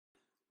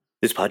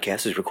This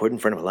podcast is recorded in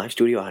front of a live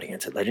studio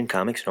audience at Legend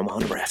Comics in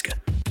Omaha, Nebraska.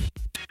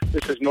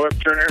 This is North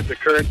Turner, the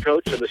current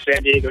coach of the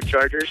San Diego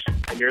Chargers,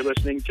 and you're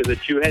listening to the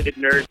Two-Headed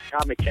Nerd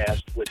Comic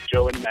Cast with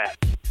Joe and Matt.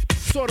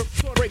 Sort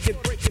of break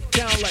it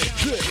down like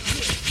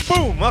this.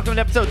 Boom! Welcome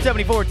to episode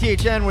 74 of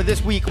THN, where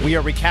this week we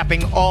are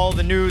recapping all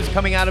the news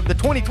coming out of the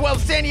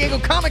 2012 San Diego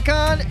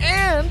Comic-Con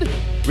and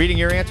reading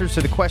your answers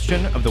to the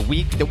question of the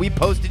week that we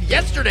posted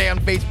yesterday on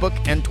Facebook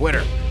and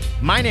Twitter.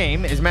 My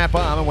name is Matt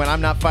Baum, and when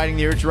I'm not fighting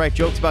the urge to write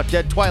jokes about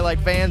dead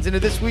Twilight fans into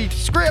this week's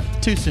script,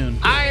 too soon,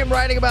 I am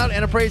writing about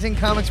and appraising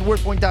comics at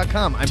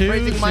WordPoint.com. I'm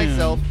praising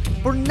myself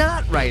for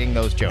not writing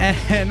those jokes.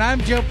 And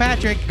I'm Joe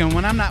Patrick, and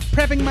when I'm not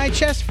prepping my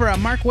chest for a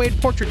Mark Waid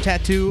portrait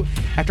tattoo,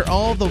 after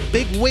all the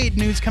big Waid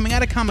news coming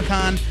out of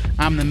Comic-Con,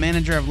 I'm the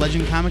manager of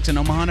Legend Comics in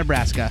Omaha,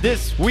 Nebraska.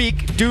 This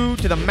week, due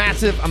to the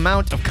massive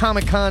amount of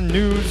Comic-Con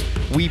news,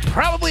 we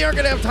probably aren't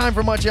going to have time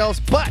for much else,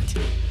 but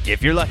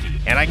if you're lucky,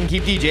 and I can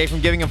keep DJ from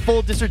giving a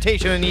full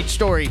dissertation on each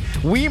story,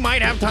 we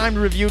might have time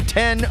to review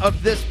 10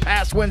 of this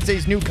past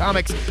Wednesday's new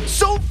comics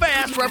so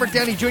fast Robert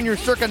Downey Jr.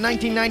 circa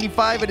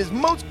 1995 at his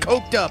most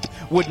coked up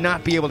would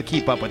not be able to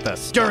keep up with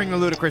us during the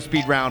ludicrous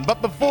speed round.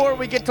 But before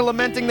we get to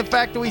lamenting the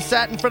fact that we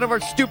sat in front of our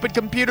stupid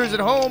computers at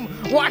home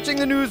watching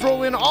the news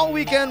roll in all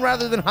weekend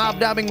rather than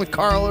hobnobbing with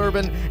Carl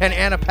Urban and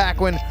Anna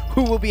Paquin,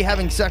 who we'll be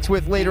having sex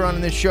with later on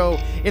in this show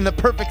in the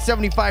perfect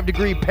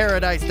 75-degree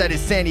paradise that is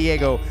San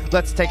Diego,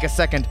 let's take a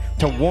second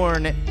to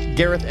warn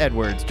Gareth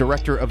Edwards,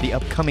 director of the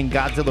upcoming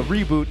Godzilla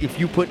reboot, if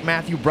you put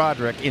Matthew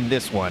Broderick in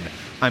this one,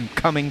 I'm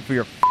coming for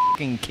your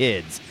fucking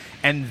kids.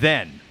 And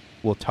then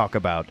we'll talk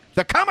about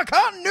the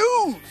Comic-Con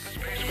news!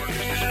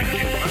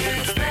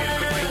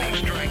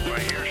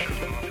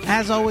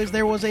 As always,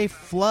 there was a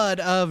flood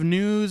of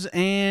news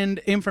and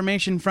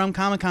information from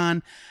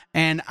Comic-Con,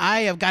 and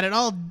I have got it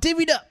all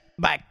divvied up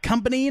by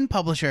company and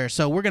publisher.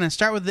 So we're going to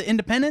start with the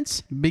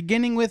independents,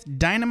 beginning with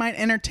Dynamite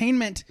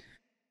Entertainment.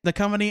 The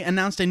company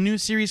announced a new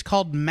series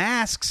called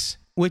Masks,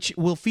 which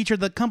will feature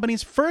the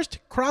company's first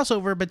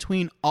crossover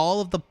between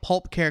all of the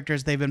pulp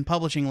characters they've been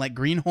publishing, like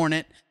Green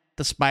Hornet,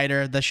 the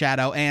Spider, the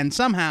Shadow, and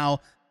somehow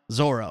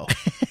Zorro.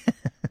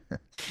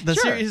 The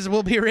series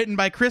will be written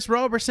by Chris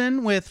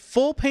Roberson with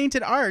full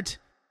painted art,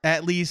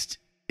 at least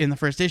in the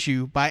first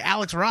issue, by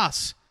Alex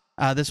Ross.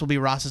 This will be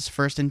Ross's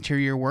first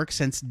interior work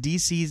since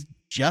DC's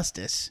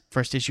Justice.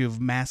 First issue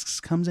of Masks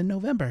comes in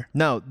November.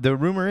 No, the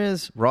rumor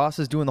is Ross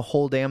is doing the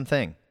whole damn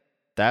thing.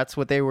 That's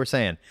what they were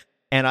saying.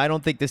 And I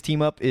don't think this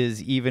team-up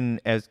is even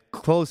as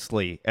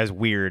closely as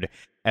weird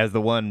as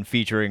the one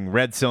featuring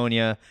Red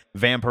Sonja,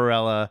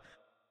 Vampirella,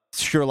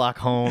 Sherlock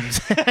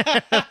Holmes,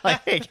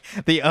 like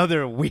the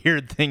other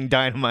weird thing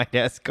Dynamite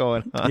has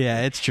going on.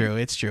 Yeah, it's true.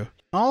 It's true.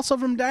 Also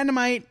from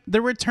Dynamite, the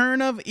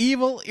return of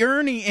Evil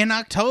Ernie in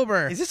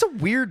October. Is this a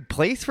weird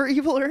place for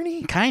Evil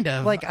Ernie? Kind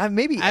of. Like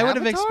maybe I would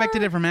have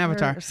expected it from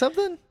Avatar or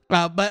something.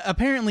 But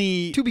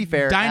apparently, to be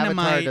fair,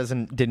 Dynamite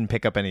Avatar didn't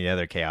pick up any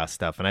other Chaos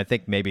stuff, and I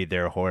think maybe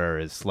their horror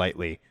is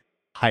slightly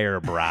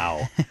higher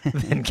brow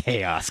than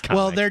Chaos comic.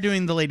 Well, they're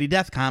doing the Lady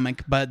Death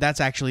comic, but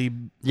that's actually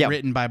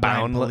written by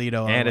Brian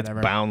Pulido, and whatever.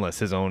 It's Boundless,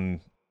 his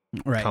own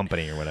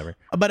company or whatever.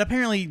 But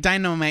apparently,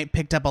 Dynamite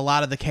picked up a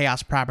lot of the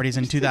Chaos properties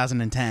in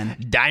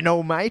 2010.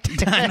 Dynamite.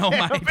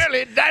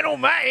 Really,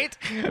 Dynamite.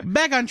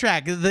 Back on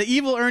track. The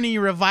Evil Ernie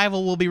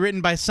revival will be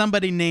written by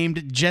somebody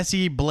named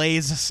Jesse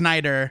Blaze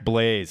Snyder.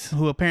 Blaze.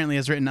 Who apparently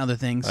has written other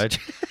things. I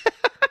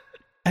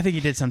think he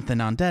did something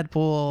on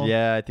Deadpool.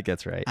 Yeah, I think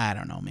that's right. I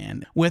don't know,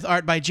 man. With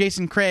art by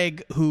Jason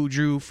Craig, who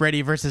drew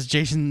Freddy vs.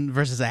 Jason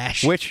vs.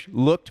 Ash. Which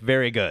looked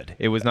very good.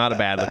 It was not a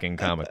bad-looking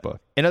comic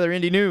book. In other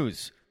indie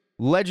news,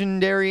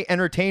 Legendary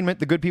Entertainment,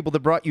 the good people that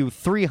brought you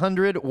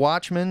 300,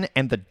 Watchmen,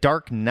 and The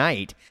Dark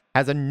Knight,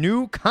 has a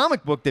new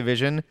comic book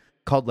division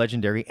called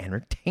Legendary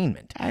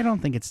Entertainment. I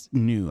don't think it's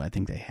new. I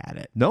think they had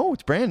it. No,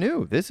 it's brand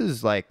new. This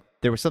is like,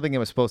 there was something that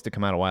was supposed to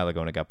come out a while ago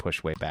and it got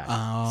pushed way back.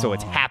 Oh. So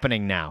it's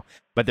happening now.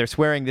 But they're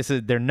swearing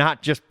they're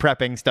not just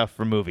prepping stuff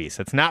for movies.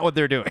 That's not what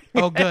they're doing.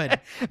 Oh, good.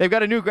 They've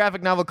got a new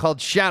graphic novel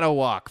called Shadow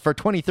Walk for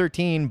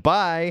 2013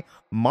 by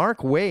Mark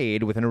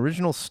Waid with an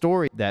original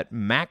story that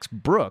Max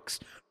Brooks,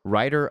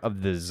 writer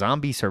of the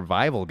Zombie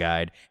Survival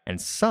Guide and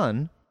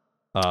son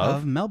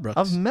of Mel Brooks.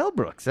 Of Mel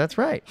Brooks, that's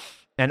right.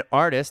 And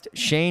artist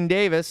Shane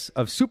Davis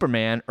of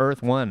Superman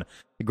Earth 1.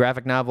 The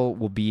graphic novel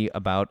will be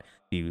about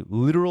the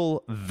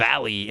literal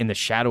valley in the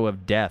shadow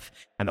of death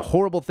and the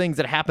horrible things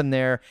that happen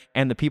there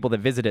and the people that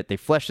visit it. They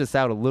flesh this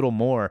out a little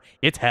more.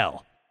 It's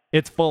hell.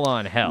 It's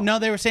full-on hell. No,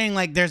 they were saying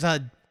like there's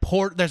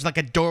like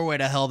a doorway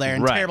to hell there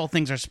and terrible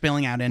things are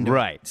spilling out into it.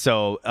 Right.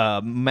 So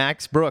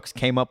Max Brooks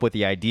came up with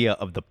the idea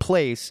of the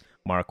place.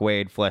 Mark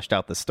Waid fleshed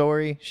out the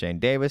story. Shane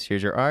Davis,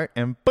 here's your art,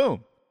 and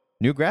boom.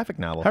 New graphic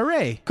novel.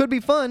 Hooray. Could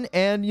be fun,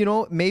 and,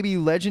 maybe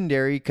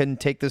Legendary can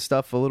take this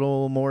stuff a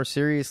little more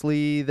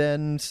seriously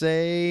than,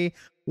 say,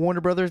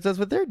 Warner Brothers does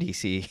with their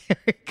DC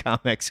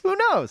comics. Who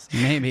knows?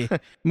 Maybe.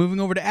 Moving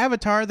over to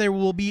Avatar, there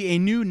will be a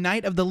new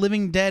Night of the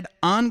Living Dead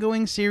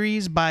ongoing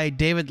series by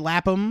David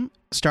Lapham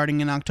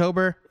starting in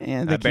October.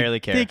 And I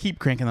barely care. They keep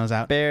cranking those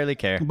out. Barely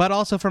care. But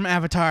also from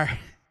Avatar,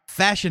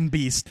 Fashion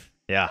Beast.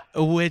 Yeah.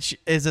 which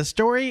is a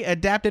story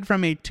adapted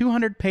from a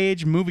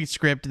 200-page movie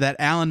script that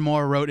Alan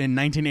Moore wrote in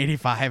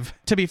 1985.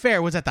 To be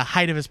fair, was at the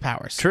height of his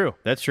powers. True.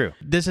 That's true.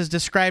 This is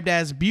described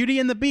as Beauty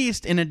and the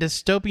Beast in a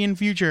dystopian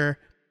future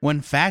when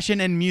fashion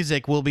and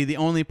music will be the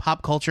only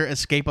pop culture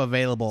escape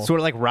available. Sort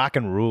of like Rock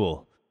and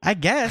Rule. I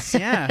guess,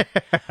 yeah.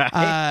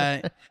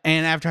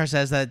 And Avatar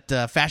says that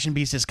Fashion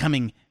Beast is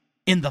coming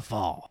in the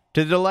fall.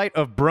 To the delight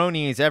of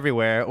bronies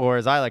everywhere, or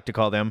as I like to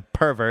call them,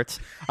 perverts,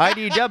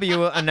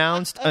 IDW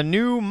announced a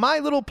new My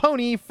Little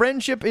Pony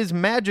Friendship is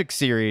Magic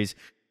series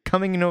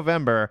coming in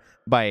November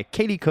by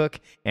Katie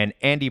Cook and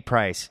Andy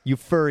Price. You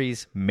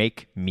furries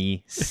make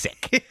me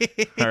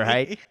sick. All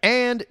right?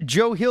 And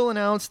Joe Hill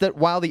announced that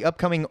while the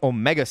upcoming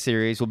Omega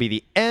series will be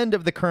the end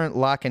of the current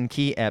Lock and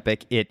Key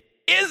epic, it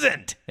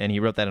isn't, and he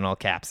wrote that in all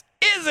caps,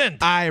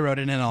 isn't I wrote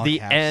it in all the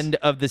caps. end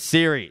of the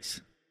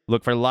series.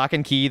 Look for Lock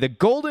and Key, The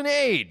Golden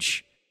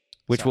Age,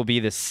 which will be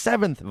the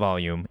 7th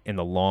volume in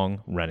the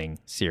long-running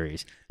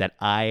series that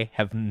I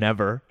have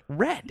never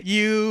read.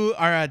 You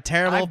are a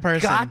terrible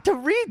person. Got to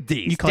read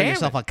these. You call Damn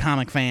yourself it. a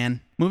comic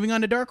fan. Moving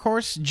on to Dark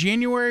Horse,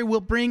 January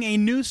will bring a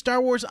new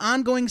Star Wars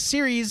ongoing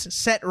series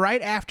set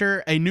right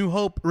after A New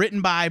Hope,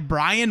 written by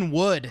Brian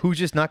Wood. Who's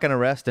just not going to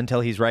rest until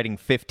he's writing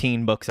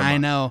 15 books a month. I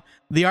know.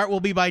 The art will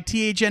be by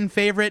THN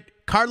favorite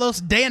Carlos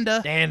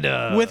Danda.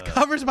 Danda. With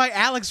covers by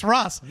Alex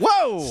Ross.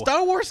 Whoa!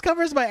 Star Wars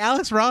covers by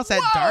Alex Ross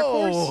at Dark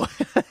Horse.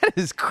 That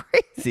is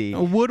crazy.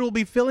 Wood will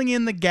be filling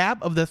in the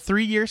gap of the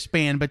 3-year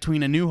span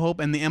between A New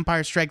Hope and The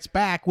Empire Strikes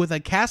Back with a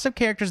cast of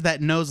characters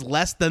that knows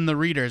less than the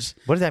readers.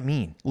 What does that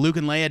mean? Luke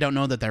and Leia don't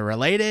know that they're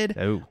related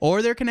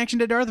or their connection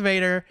to Darth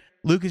Vader.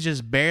 Luke is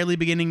just barely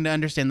beginning to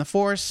understand the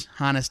Force.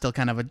 Han is still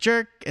kind of a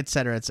jerk,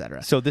 etc.,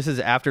 etc. So this is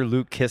after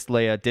Luke kissed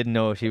Leia, didn't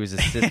know she was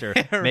his sister.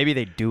 Maybe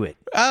they do it.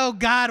 Oh,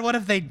 God, what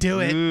if they do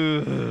it?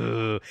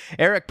 Ooh.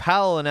 Eric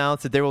Powell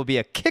announced that there will be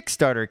a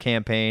Kickstarter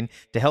campaign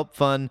to help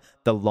fund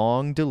the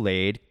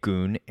long-delayed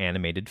Goon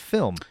animated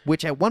film,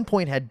 which at one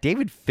point had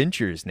David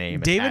Fincher's name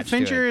David attached to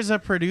Fincher it. is a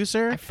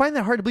producer. I find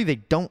that hard to believe they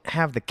don't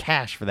have the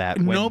cash for that.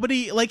 when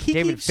Nobody, like, he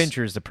David keeps...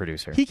 Fincher is the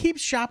producer. He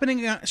keeps shopping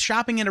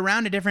it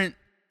around to different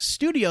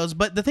studios,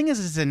 but the thing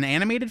is, it's an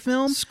animated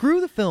film.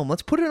 Screw the film.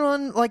 Let's put it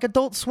on like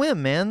Adult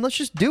Swim, man. Let's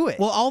just do it.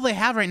 Well, all they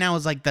have right now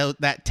is like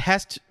that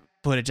test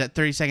footage, that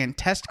 30-second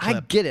test clip. I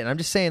get it. I'm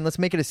just saying, let's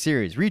make it a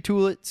series.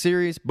 Retool it,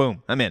 series,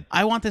 boom, I'm in.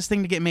 I want this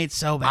thing to get made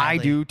so badly.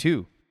 I do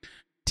too.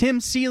 Tim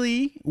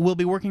Seeley will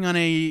be working on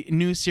a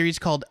new series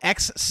called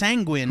Ex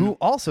Sanguine. Who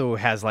also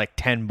has like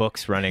 10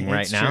 books running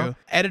right It's now. true.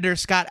 Editor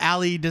Scott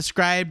Alley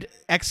described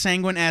Ex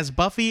Sanguine as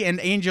Buffy and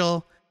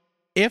Angel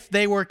if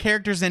they were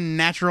characters in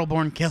Natural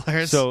Born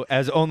Killers. So,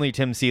 as only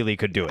Tim Seeley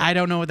could do it. I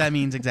don't know what that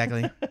means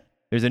exactly.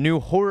 There's a new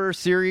horror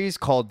series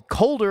called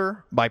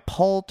Colder by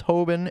Paul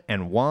Tobin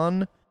and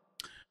Juan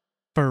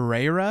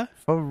Ferreira?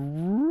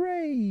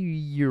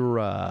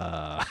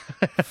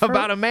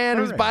 about a man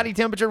whose body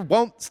temperature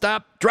won't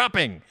stop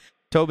dropping.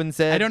 Tobin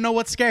said... I don't know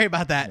what's scary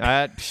about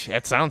that.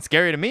 It sounds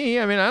scary to me.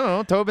 I mean, I don't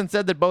know. Tobin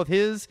said that both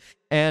his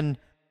and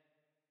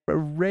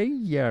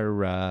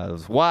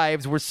Ferreira's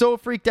wives were so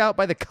freaked out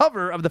by the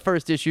cover of the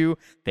first issue,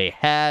 they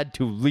had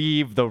to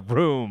leave the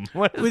room.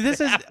 What does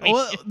that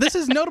mean? This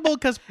is notable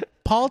because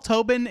Paul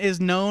Tobin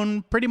is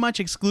known pretty much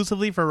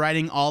exclusively for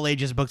writing all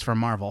ages books for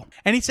Marvel.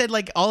 And he said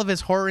like all of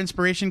his horror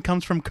inspiration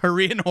comes from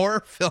Korean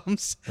horror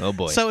films. Oh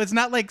boy. So it's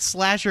not like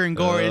slasher and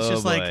gore. It's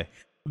just like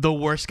the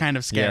worst kind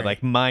of scary. Yeah,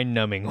 like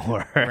mind-numbing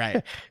horror.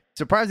 Right.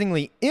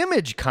 Surprisingly,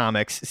 Image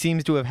Comics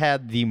seems to have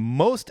had the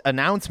most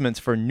announcements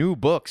for new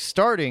books,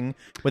 starting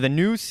with a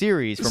new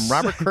series from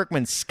Robert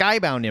Kirkman's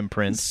Skybound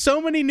imprint.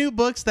 So many new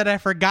books that I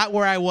forgot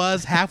where I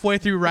was halfway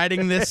through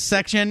writing this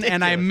section,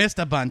 and I missed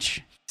a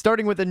bunch.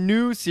 Starting with a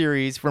new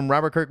series from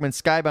Robert Kirkman's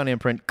Skybound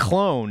imprint,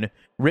 Clone,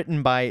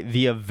 written by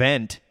The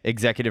Event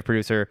executive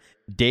producer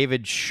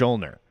David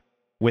Schulner,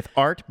 with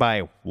art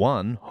by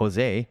Juan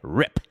Jose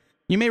Rip.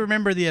 You may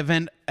remember The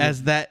Event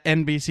as that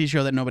NBC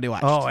show that nobody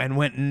watched. Oh, and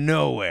went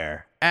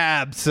nowhere.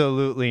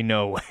 Absolutely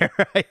nowhere.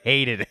 I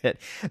hated it.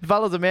 It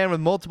follows a man with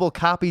multiple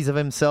copies of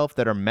himself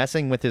that are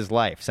messing with his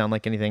life. Sound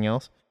like anything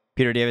else?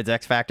 Peter David's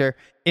X Factor,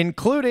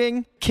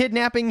 including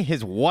kidnapping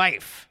his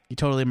wife. You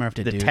totally murphed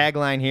it, The dude.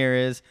 tagline here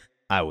is,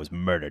 I was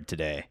murdered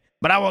today,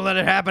 but I won't let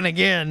it happen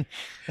again.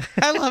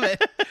 I love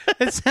it.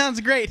 It sounds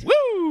great.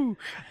 Woo!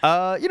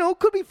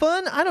 Could be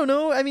fun. I don't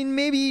know. I mean,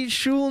 maybe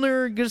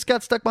Schulner just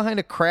got stuck behind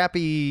a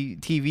crappy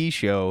TV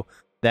show.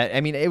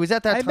 It was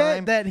at that I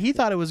time. bet that he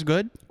thought it was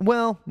good.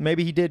 Well,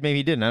 maybe he did, maybe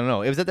he didn't. I don't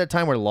know. It was at that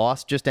time where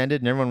Lost just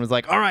ended, and everyone was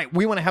like, all right,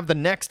 we want to have the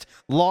next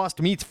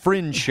Lost meets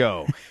Fringe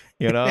show.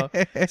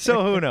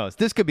 So who knows?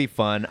 This could be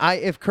fun.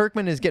 If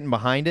Kirkman is getting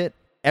behind it,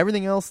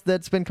 everything else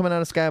that's been coming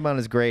out of Skybound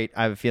is great.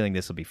 I have a feeling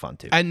this will be fun,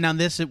 too. And now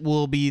this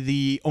will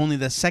be only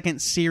the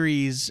second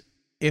series,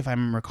 if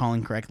I'm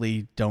recalling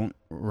correctly. Don't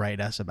write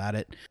us about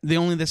it.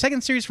 The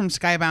second series from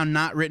Skybound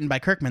not written by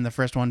Kirkman, the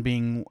first one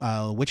being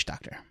Witch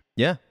Doctor.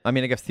 Yeah. I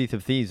mean, I guess Thief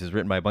of Thieves is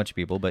written by a bunch of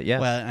people, but yeah.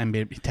 Well, I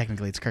mean,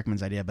 technically it's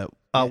Kirkman's idea, but...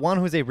 Juan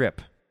Jose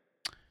Rip.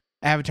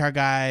 Avatar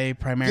guy,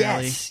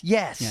 primarily. Yes.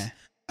 Yeah.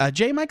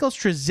 J. Michael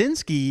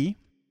Straczynski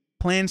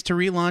plans to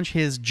relaunch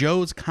his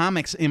Joe's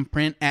Comics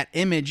imprint at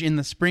Image in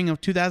the spring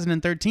of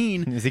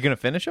 2013. Is he going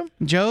to finish them?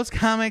 Joe's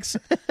Comics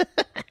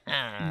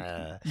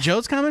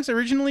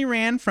originally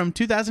ran from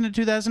 2000 to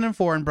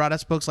 2004 and brought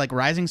us books like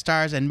Rising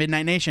Stars and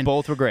Midnight Nation.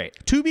 Both were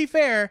great. To be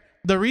fair,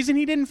 the reason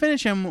he didn't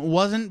finish him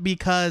wasn't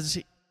because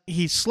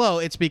he's slow.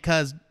 It's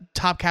because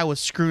Top Cow was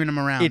screwing him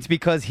around. It's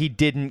because he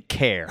didn't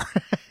care.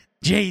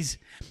 Jeez.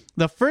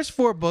 The first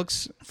 4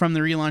 books from the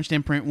relaunched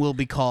imprint will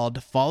be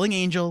called Falling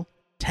Angel,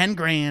 10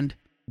 Grand,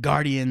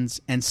 Guardians,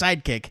 and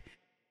Sidekick.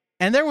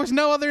 And there was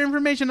no other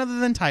information other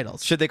than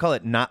titles. Should they call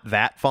it Not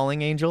That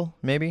Falling Angel,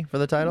 maybe, for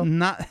the title?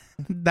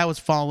 That was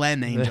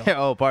Fallen Angel.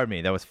 Oh, pardon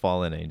me. That was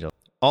Fallen Angel.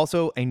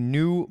 Also, a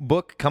new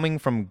book coming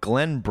from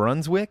Glenn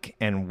Brunswick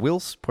and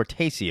Whilce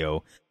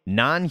Portacio,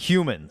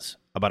 Non-Humans,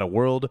 about a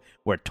world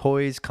where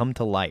toys come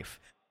to life.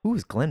 Who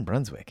is Glenn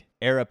Brunswick?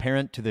 Heir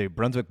apparent to the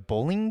Brunswick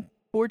bowling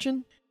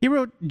fortune? He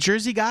wrote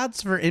Jersey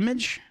Gods for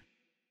Image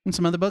and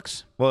some other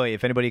books. Well,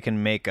 if anybody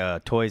can make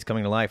toys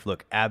coming to life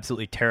look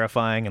absolutely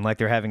terrifying and like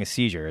they're having a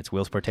seizure, it's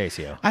Whilce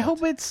Portacio. I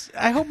hope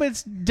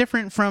it's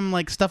different from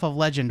like Stuff of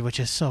Legend, which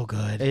is so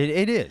good.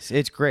 It is.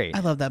 It's great. I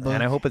love that book.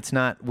 And I hope it's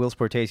not Whilce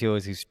Portacio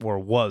as he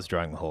was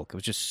drawing the Hulk. It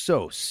was just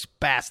so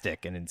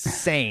spastic and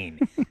insane.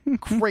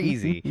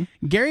 Crazy.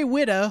 Gary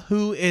Whitta,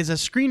 who is a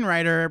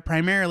screenwriter,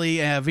 primarily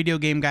a video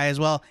game guy as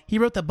well, he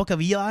wrote the Book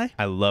of Eli.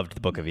 I loved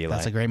the Book of Eli.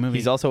 That's a great movie.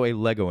 He's also a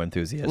Lego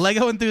enthusist.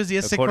 Lego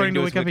enthusiast, according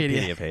to his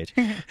Wikipedia page.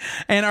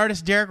 And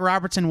artist Derek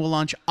Robertson will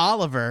launch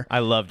Oliver. I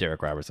love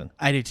Derek Robertson.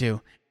 I do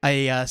too.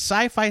 A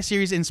sci-fi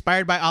series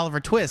inspired by Oliver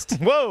Twist.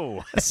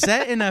 Whoa!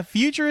 Set in a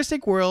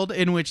futuristic world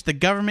in which the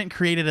government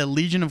created a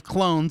legion of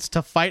clones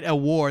to fight a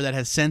war that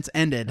has since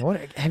ended.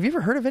 Have you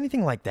ever heard of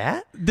anything like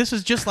that? This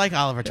is just like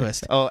Oliver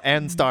Twist. Oh,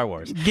 and Star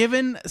Wars.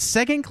 Given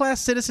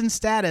second-class citizen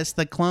status,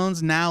 the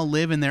clones now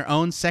live in their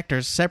own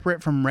sectors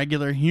separate from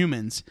regular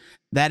humans.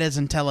 That is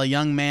until a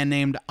young man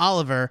named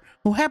Oliver,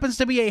 who happens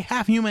to be a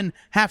half-human,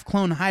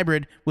 half-clone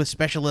hybrid with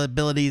special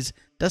abilities,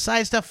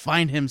 decides to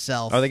find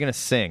himself. Are they going to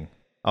sing?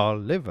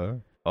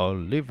 Oliver,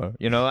 Oliver.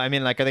 You know, I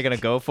mean, like, are they going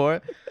to go for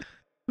it?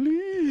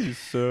 Please,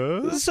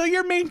 sir. So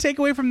your main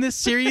takeaway from this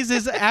series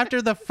is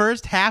after the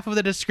first half of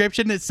the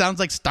description, it sounds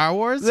like Star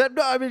Wars? No,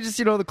 I mean, just,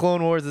 the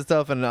Clone Wars and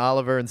stuff and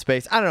Oliver in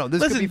space. I don't know.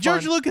 This could be fun.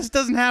 George Lucas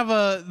doesn't have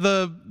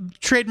the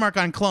trademark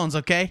on clones,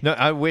 okay? No,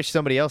 I wish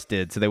somebody else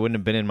did, so they wouldn't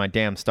have been in my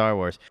damn Star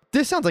Wars.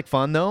 This sounds like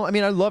fun, though. I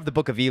mean, I love the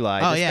Book of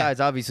Eli. This guy's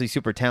obviously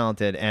super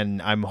talented,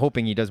 and I'm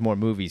hoping he does more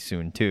movies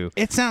soon, too.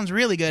 It sounds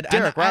really good.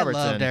 Derek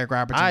Robertson. I love Derek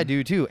Robertson. I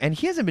do, too. And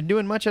he hasn't been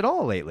doing much at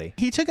all lately.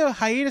 He took a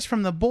hiatus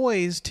from The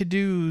Boys to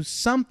do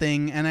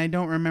something, and I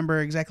don't remember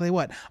exactly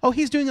what. Oh,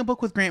 he's doing a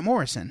book with Grant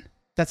Morrison.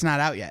 That's not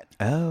out yet.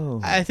 Oh.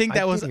 I think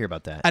that was hear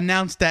about that.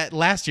 announced at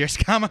last year's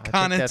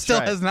Comic-Con and still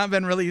has not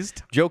been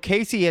released. Joe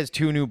Casey has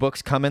 2 new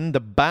books coming.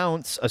 The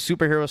Bounce, a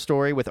superhero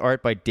story with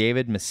art by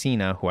David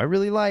Messina, who I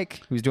really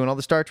like, who's doing all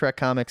the Star Trek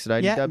comics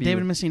at IDW. Yeah,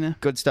 David Messina.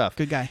 Good stuff.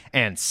 Good guy.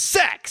 And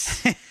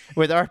Sex,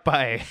 with art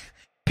by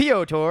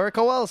Piotr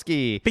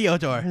Kowalski.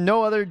 Piotr.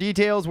 No other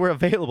details were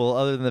available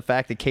other than the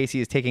fact that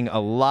Casey is taking a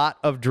lot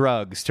of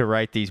drugs to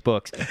write these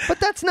books. But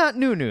that's not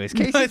new news.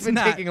 Casey's been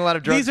taking a lot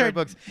of drugs to write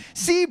books.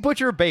 See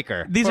Butcher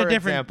Baker. These are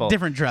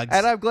different drugs.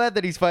 And I'm glad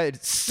that he's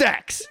fighting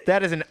Sex.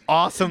 That is an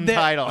awesome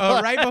title.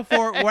 Right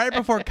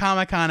before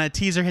Comic-Con, a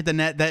teaser hit the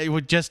net that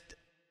would just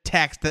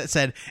text that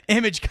said,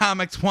 Image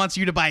Comics wants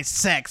you to buy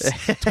Sex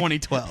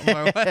 2012.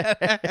 Or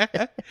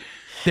whatever.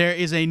 There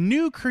is a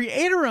new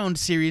creator-owned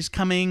series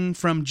coming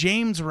from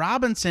James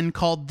Robinson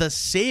called The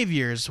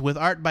Saviors, with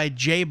art by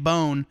Jay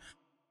Bone,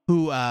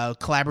 who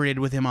collaborated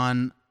with him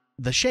on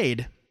The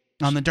Shade,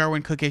 on the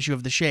Darwin Cook issue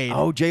of The Shade.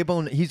 Oh, Jay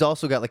Bone, he's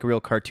also got like a real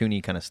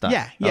cartoony kind of stuff.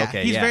 Yeah.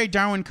 Okay, he's very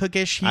Darwin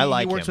Cookish. He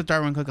works with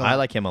Darwin Cook a lot. I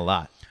like him a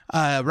lot.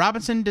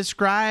 Robinson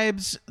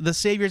describes The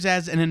Saviors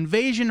as an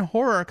invasion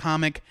horror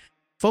comic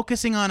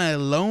focusing on a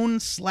lone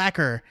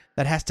slacker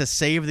that has to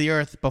save the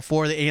Earth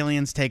before the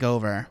aliens take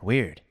over.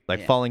 Weird.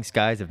 Like Falling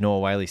Skies if Noah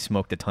Wiley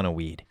smoked a ton of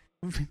weed.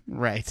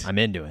 Right. I'm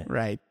into it.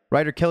 Right.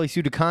 Writer Kelly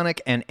Sue DeConnick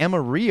and Emma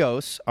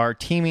Rios are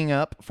teaming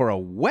up for a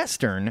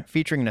Western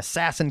featuring an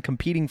assassin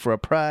competing for a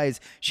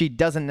prize she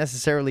doesn't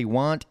necessarily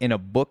want in a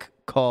book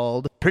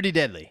called Pretty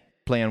Deadly.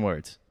 Play on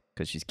words,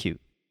 because she's cute,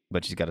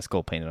 but she's got a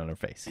skull painted on her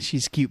face.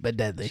 She's cute but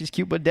deadly. She's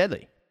cute but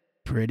deadly.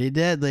 Pretty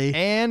deadly.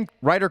 And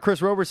writer Chris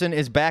Roberson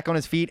is back on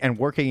his feet and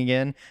working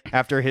again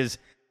after his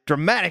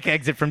dramatic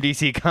exit from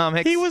DC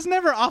Comics. He was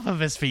never off of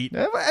his feet.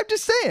 I'm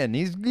just saying,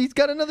 he's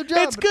got another job.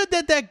 It's good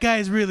that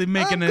guy's really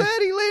making I'm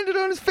glad he landed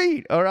on his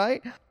feet, all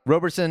right?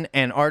 Roberson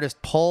and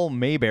artist Paul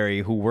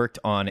Mayberry, who worked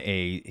on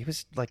it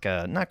was like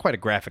a, not quite a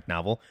graphic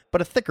novel,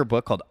 but a thicker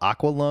book called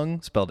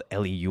Aqualung, spelled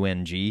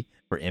Leung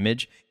for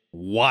Image.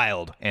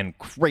 Wild and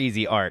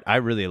crazy art. I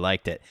really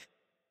liked it.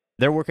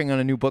 They're working on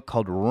a new book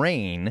called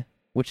Rain,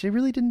 which they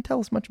really didn't tell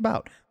us much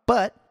about.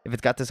 But if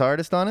it's got this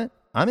artist on it,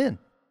 I'm in.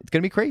 It's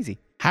going to be crazy.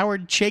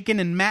 Howard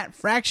Chaykin and Matt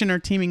Fraction are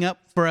teaming up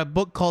for a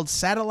book called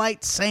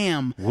Satellite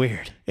Sam.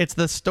 Weird. It's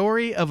the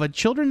story of a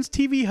children's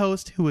TV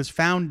host who was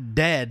found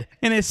dead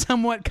in a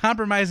somewhat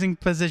compromising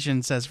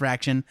position, says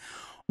Fraction.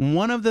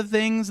 One of the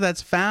things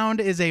that's found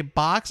is a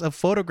box of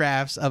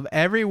photographs of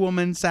every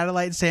woman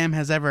Satellite Sam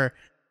has ever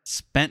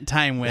spent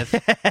time with.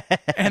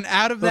 And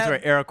out of Those that...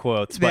 are air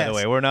quotes, by the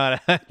way. We're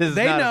not... This is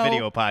not a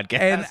video podcast.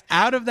 And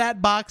out of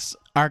that box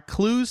are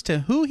clues to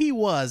who he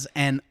was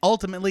and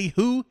ultimately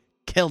who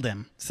killed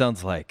him.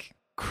 Sounds like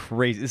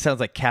crazy. It sounds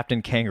like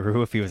Captain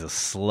Kangaroo if he was a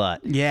slut.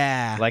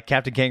 Yeah. Like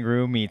Captain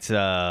Kangaroo meets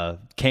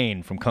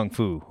Kane from Kung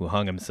Fu, who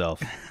hung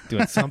himself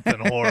doing something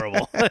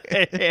horrible.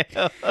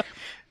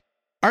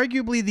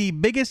 Arguably the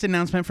biggest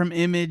announcement from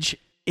Image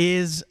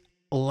is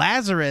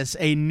Lazarus,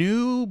 a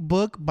new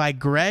book by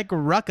Greg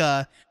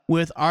Rucka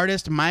with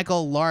artist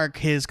Michael Lark,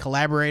 his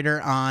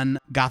collaborator on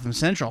Gotham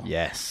Central.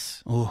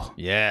 Yes. Ooh.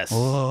 Yes.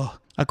 Ooh.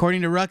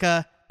 According to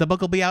Rucka, the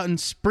book will be out in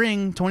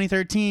spring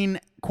 2013.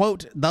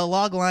 Quote, the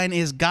logline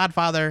is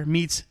Godfather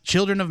meets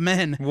Children of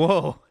Men.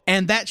 Whoa.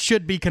 And that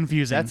should be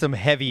confusing. That's some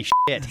heavy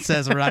shit.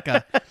 Says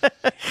Rucka.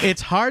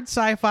 It's hard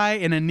sci-fi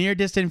in a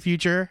near-distant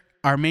future.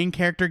 Our main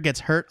character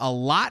gets hurt a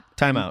lot.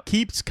 Time out.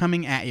 Keeps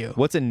coming at you.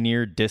 What's a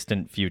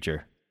near-distant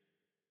future?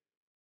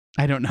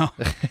 I don't know.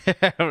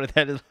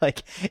 That is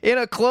like in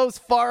a close,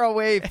 far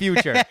away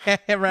future.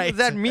 Right. What does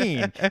that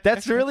mean?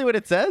 That's really what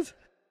it says?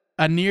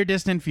 A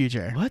near-distant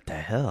future. What the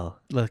hell?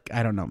 Look,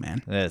 I don't know,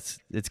 man. It's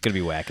going to be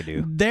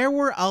wackadoo. There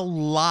were a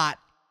lot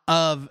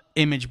of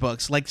Image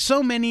books, like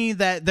so many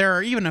that there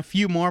are even a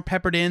few more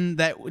peppered in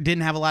that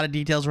didn't have a lot of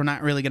details we're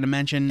not really going to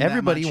mention.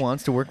 Everybody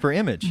wants to work for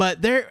Image.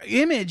 But their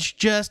Image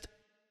just...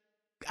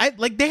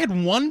 they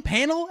had one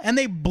panel and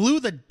they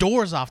blew the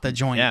doors off the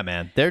joint. Yeah,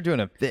 man. They're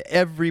doing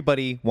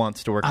everybody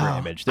wants to work for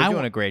Image. They're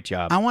doing a great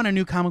job. I want a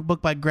new comic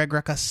book by Greg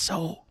Rucka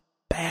so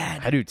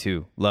bad. I do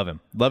too. Love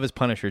him. Love his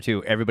Punisher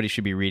too. Everybody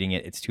should be reading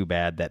it. It's too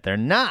bad that they're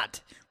not.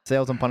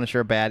 Sales on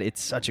Punisher are bad.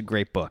 It's such a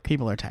great book.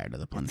 People are tired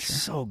of the Punisher.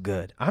 It's so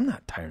good. I'm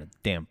not tired of the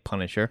damn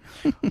Punisher.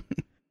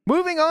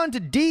 Moving on to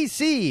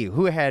DC,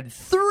 who had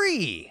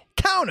three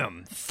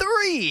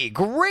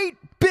great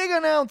big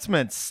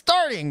announcements,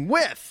 starting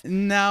with...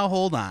 Now,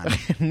 hold on.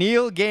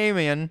 Neil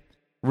Gaiman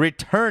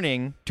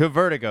returning to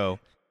Vertigo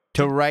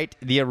to write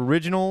the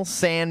original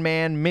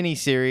Sandman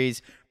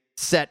miniseries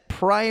set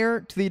prior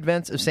to the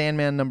events of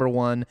Sandman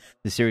 #1.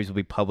 The series will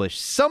be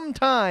published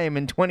sometime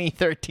in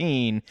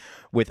 2013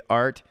 with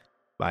art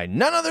by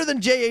none other than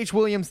J.H.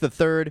 Williams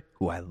III,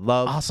 who I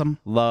love,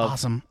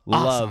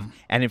 love.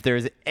 And if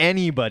there's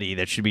anybody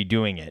that should be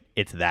doing it,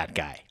 it's that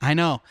guy. I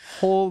know.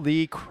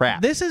 Holy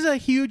crap. This is a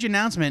huge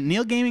announcement.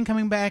 Neil Gaiman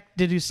coming back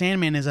to do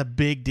Sandman is a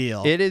big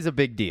deal. It is a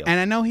big deal. And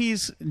I know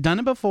he's done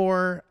it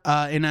before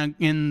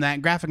in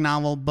that graphic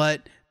novel,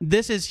 but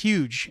this is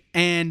huge.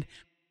 And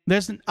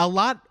there's a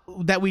lot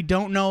that we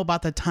don't know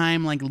about the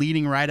time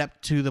leading right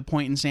up to the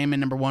point in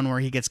Sandman #1 where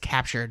he gets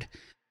captured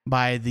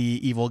by the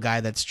evil guy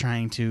that's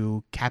trying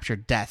to capture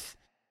Death,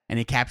 and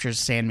he captures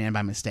Sandman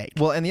by mistake.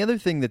 Well, and the other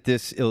thing that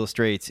this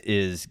illustrates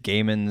is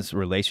Gaiman's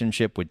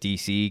relationship with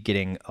DC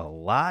getting a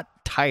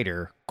lot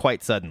tighter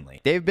quite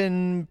suddenly. They've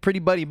been pretty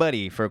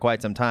buddy-buddy for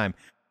quite some time,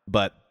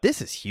 but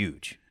this is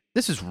huge.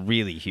 This is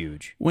really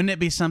huge. Wouldn't it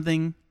be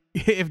something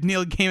if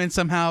Neil Gaiman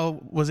somehow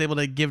was able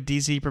to give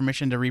DC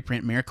permission to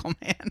reprint Miracle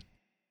Man?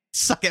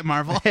 Suck it,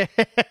 Marvel.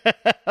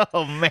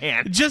 Oh,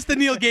 man. Just the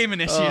Neil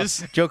Gaiman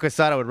issues. Joe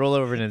Quesada would roll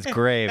over in his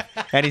grave,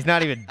 and he's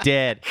not even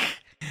dead.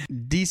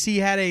 DC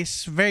had a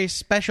very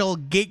special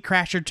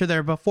gatecrasher to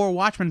their Before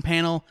Watchmen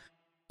panel.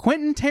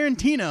 Quentin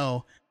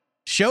Tarantino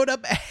showed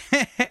up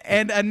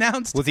and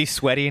announced... Was he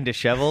sweaty and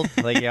disheveled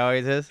like he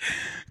always is?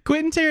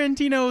 Quentin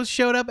Tarantino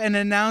showed up and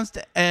announced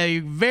a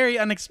very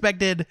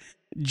unexpected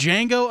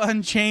Django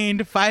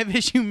Unchained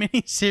 5-issue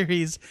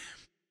miniseries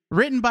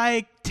written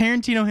by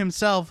Tarantino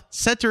himself,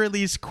 set to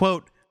release,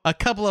 quote, a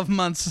couple of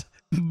months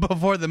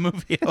before the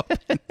movie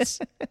opens.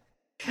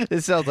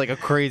 This sounds like a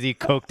crazy,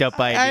 coked-up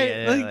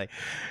idea.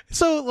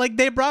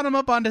 They brought him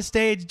up onto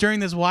stage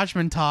during this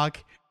Watchmen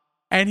talk,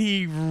 and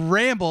he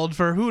rambled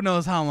for who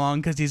knows how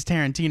long because he's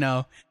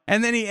Tarantino.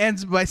 And then he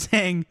ends by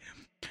saying,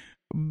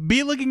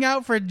 be looking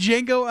out for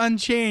Django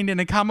Unchained in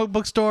a comic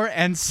book store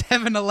and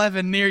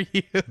 7-Eleven near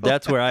you.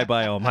 That's where I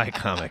buy all my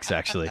comics,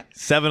 actually.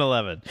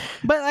 7-Eleven.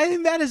 But I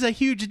think that is a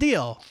huge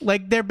deal.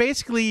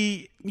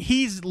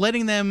 He's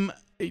letting them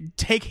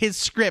take his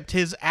script,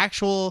 his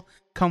actual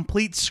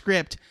complete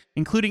script,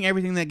 including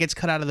everything that gets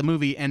cut out of the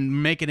movie,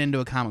 and make it into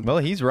a comic book.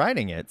 Well, he's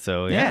writing it,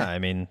 so yeah, I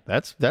mean,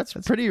 that's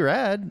pretty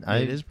rad.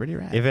 It is pretty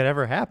rad. If it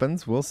ever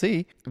happens, we'll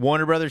see.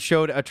 Warner Brothers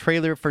showed a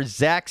trailer for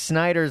Zack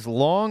Snyder's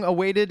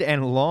long-awaited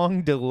and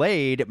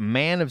long-delayed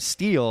Man of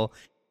Steel,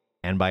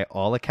 and by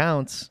all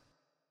accounts,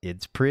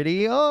 it's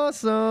pretty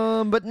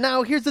awesome. But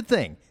now, here's the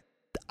thing.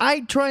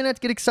 I try not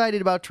to get excited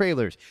about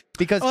trailers,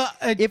 because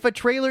if a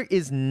trailer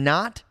is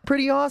not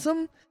pretty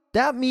awesome,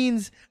 that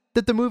means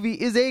that the movie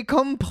is a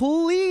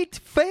complete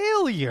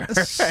failure.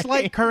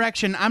 Slight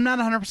correction. I'm not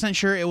 100%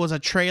 sure it was a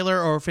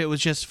trailer or if it was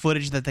just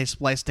footage that they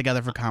spliced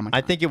together for Comic-Con.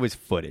 I think it was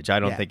footage. I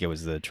don't think it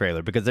was the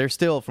trailer because there's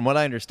still, from what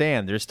I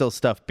understand, there's still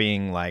stuff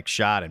being like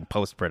shot in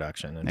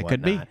post-production and That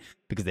whatnot. could be.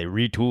 Because they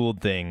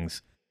retooled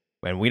things.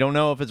 And we don't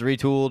know if it's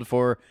retooled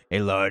for a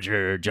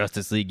larger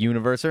Justice League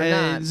universe or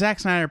not. Zack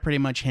Snyder pretty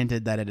much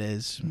hinted that it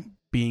is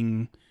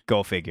being...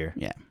 Go figure.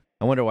 Yeah.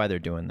 I wonder why they're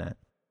doing that.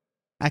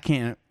 I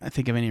can't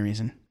think of any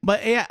reason.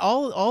 But yeah,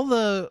 all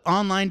the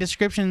online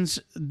descriptions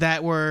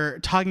that were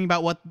talking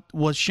about what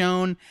was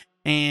shown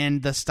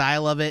and the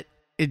style of it,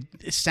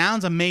 it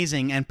sounds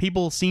amazing, and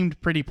people seemed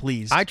pretty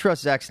pleased. I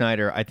trust Zack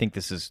Snyder. I think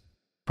this is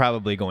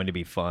probably going to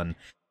be fun.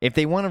 If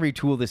they want to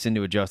retool this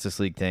into a Justice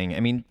League thing, I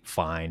mean,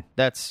 fine.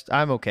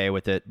 I'm okay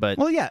with it. But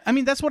well, yeah, I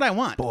mean, that's what I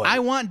want. Boy. I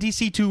want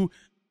DC to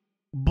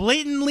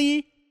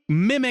blatantly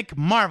mimic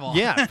Marvel.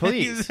 Yeah,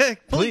 please.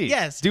 Please.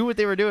 Yes. Do what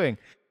they were doing.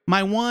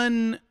 My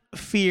one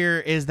fear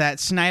is that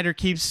Snyder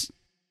keeps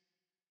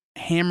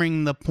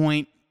hammering the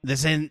point,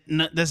 this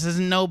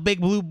isn't no big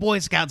blue Boy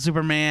Scout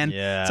Superman.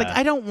 Yeah. It's like,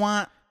 I don't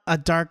want a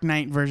Dark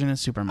Knight version of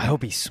Superman. I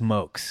hope he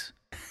smokes.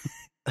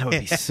 That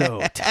would be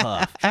so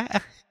tough.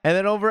 And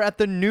then over at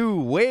the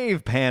new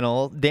Wave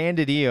panel, Dan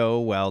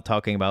DiDio, while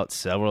talking about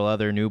several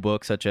other new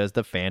books such as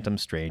The Phantom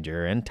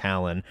Stranger and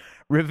Talon,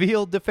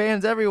 revealed to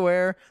fans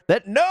everywhere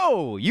that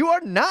no, you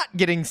are not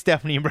getting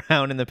Stephanie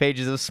Brown in the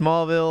pages of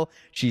Smallville.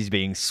 She's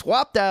being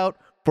swapped out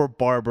for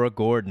Barbara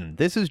Gordon.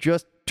 This is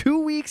just 2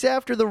 weeks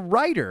after the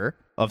writer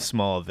of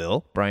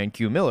Smallville, Brian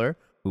Q. Miller,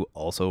 who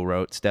also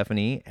wrote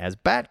Stephanie as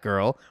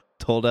Batgirl,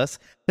 told us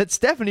that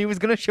Stephanie was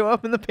going to show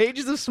up in the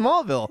pages of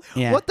Smallville.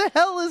 Yeah. What the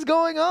hell is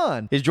going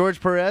on? Is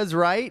George Perez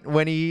right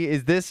when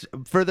is this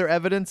further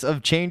evidence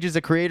of changes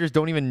that creators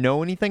don't even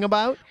know anything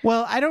about?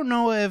 Well, I don't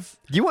know if...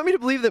 Do you want me to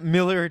believe that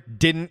Miller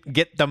didn't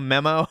get the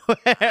memo?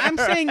 I'm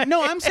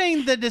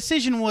saying the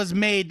decision was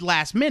made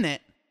last minute,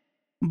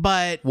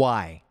 but...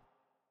 Why?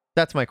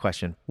 That's my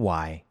question.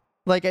 Why?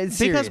 Like,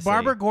 seriously. Because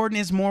Barbara Gordon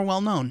is more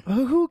well-known.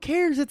 Who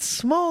cares?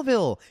 It's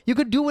Smallville. You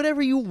could do whatever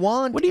you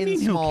want. What do you in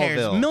mean, who cares?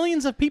 Smallville.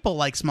 Millions of people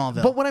like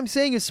Smallville. But what I'm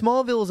saying is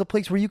Smallville is a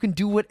place where you can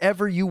do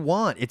whatever you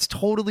want. It's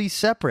totally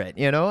separate,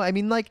 you know? I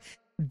mean, like,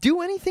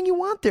 do anything you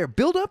want there.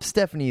 Build up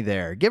Stephanie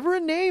there. Give her a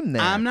name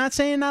there. I'm not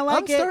saying I like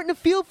I'm starting to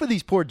feel for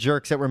these poor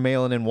jerks that were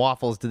mailing in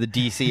waffles to the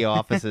DC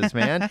offices,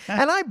 man.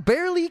 And I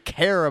barely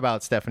care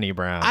about Stephanie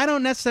Brown. I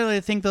don't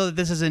necessarily think, though, that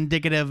this is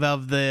indicative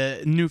of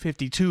the New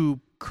 52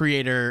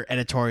 creator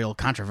editorial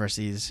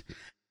controversies.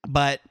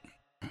 But,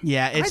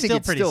 yeah, it's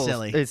still pretty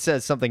silly. It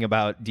says something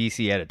about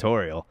DC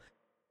editorial.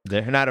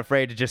 They're not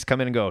afraid to just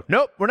come in and go,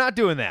 nope, we're not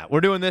doing that.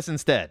 We're doing this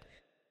instead.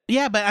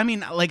 Yeah, but, I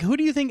mean, like, who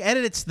do you think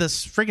edits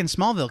this friggin'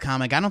 Smallville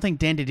comic? I don't think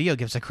Dan DiDio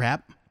gives a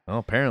crap. Well,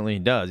 apparently he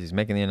does. He's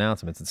making the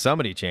announcements, and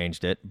somebody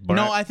changed it.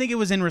 No, I think it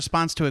was in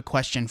response to a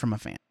question from a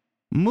fan.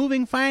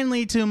 Moving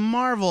finally to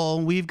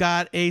Marvel, we've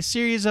got a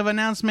series of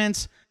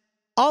announcements,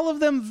 all of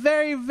them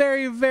very,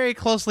 very, very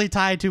closely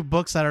tied to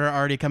books that are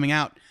already coming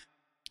out.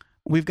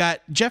 We've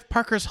got Jeff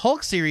Parker's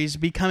Hulk series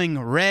becoming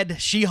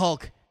Red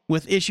She-Hulk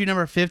with issue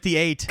number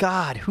 58.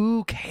 God,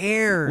 who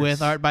cares?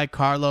 With art by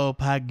Carlo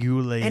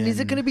Pagulayan. And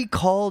is it going to be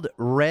called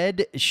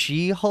Red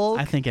She-Hulk?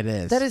 I think it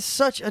is. That is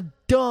such a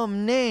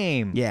dumb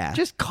name. Yeah.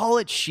 Just call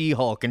it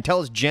She-Hulk and tell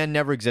us Jen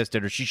never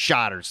existed or she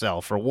shot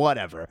herself or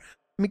whatever.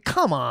 I mean,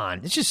 come on.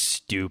 It's just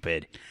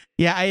stupid.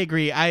 Yeah, I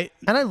agree. And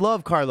I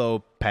love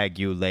Carlo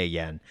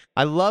Pagulayan.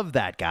 I love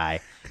that guy.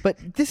 But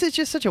this is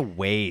just such a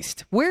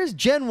waste. Where's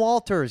Jen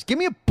Walters? Give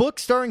me a book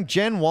starring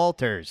Jen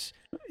Walters.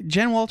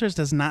 Jen Walters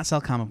does not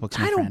sell comic books,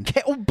 my friend.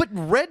 Care. Oh, but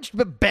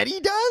Betty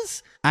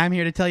does? I'm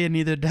here to tell you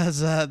neither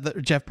does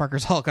Jeff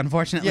Parker's Hulk,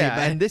 unfortunately. Yeah,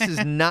 but and this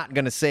is not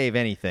going to save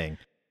anything.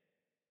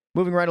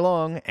 Moving right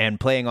along and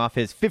playing off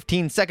his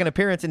 15-second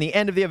appearance in the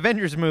end of the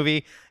Avengers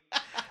movie,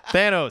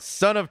 Thanos,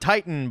 Son of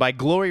Titan by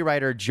glory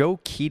writer Joe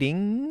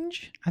Keating.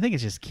 I think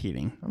it's just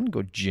Keating. I'm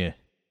going to go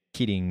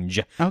Keating.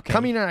 Okay.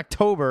 Coming in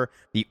October,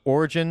 The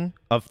Origin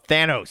of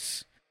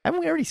Thanos. Haven't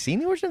we already seen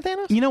The Origin of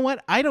Thanos? You know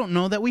what? I don't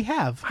know that we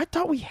have. I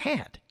thought we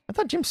had. I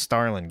thought Jim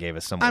Starlin gave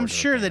us some. I'm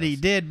sure that he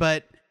did,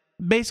 but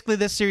basically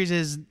this series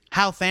is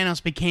how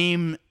Thanos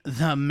became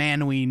the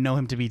man we know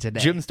him to be today.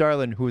 Jim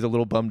Starlin, who was a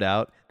little bummed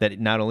out that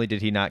not only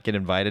did he not get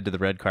invited to the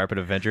red carpet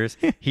Avengers,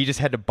 he just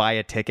had to buy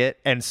a ticket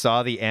and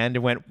saw the end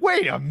and went,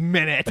 wait a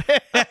minute.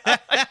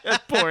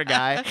 Poor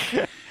guy.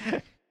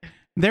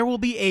 There will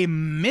be a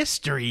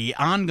mystery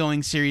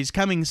ongoing series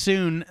coming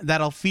soon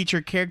that'll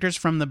feature characters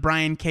from the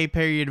Brian K.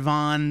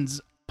 Vaughan's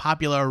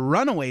popular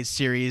Runaways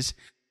series.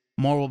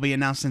 More will be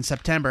announced in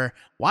September.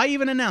 Why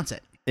even announce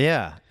it?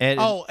 Yeah. And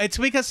it's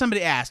because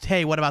somebody asked,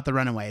 hey, what about the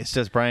Runaways?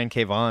 Does Brian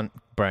K. Vaughan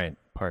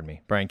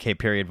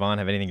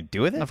have anything to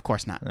do with it? Of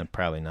course not.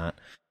 Probably not.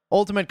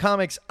 Ultimate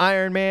Comics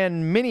Iron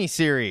Man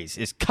miniseries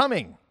is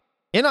coming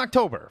in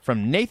October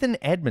from Nathan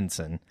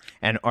Edmondson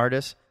and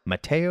artist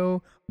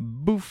Matteo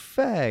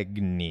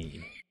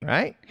Buffagni,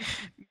 right?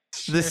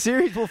 The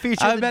series will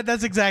feature. I bet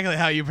that's exactly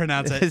how you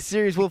pronounce The it.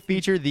 series will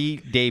feature the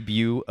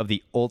debut of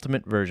the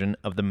ultimate version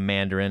of the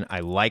Mandarin.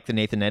 I like the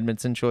Nathan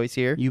Edmondson choice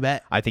here. You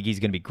bet. I think he's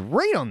going to be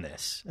great on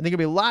this. I think it'll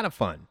be a lot of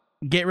fun.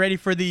 Get ready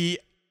for the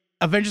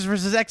Avengers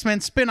vs. X-Men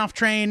spin-off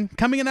train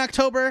coming in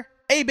October.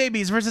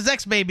 A-Babies vs.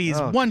 X-Babies,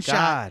 one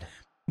shot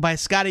by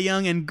Scotty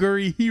Young and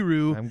Guri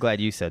Hiru. I'm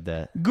glad you said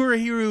that.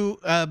 Guri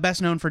Hiru,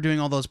 best known for doing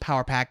all those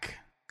Power Pack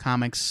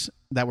comics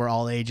that were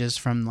all ages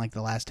from like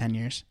the last 10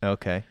 years.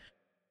 Okay.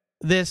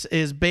 This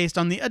is based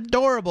on the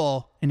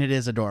adorable, and it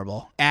is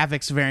adorable,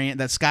 Avix variant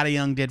that Scotty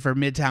Young did for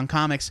Midtown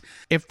Comics.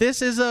 If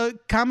this is a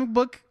comic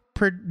book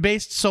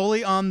based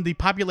solely on the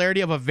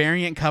popularity of a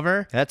variant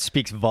cover, That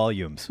speaks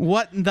volumes.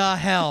 what the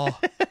hell?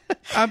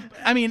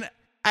 I mean,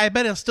 I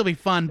bet it'll still be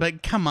fun,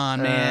 but come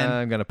on, man.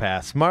 I'm going to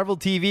pass. Marvel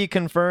TV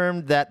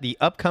confirmed that the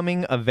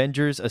upcoming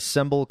Avengers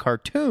Assemble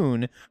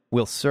cartoon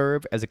will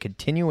serve as a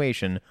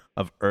continuation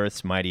of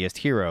Earth's Mightiest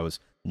Heroes,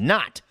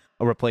 not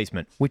a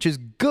replacement, which is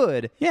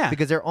good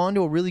because they're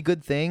onto a really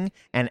good thing.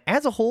 And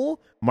as a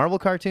whole, Marvel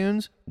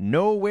cartoons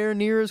nowhere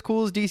near as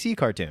cool as DC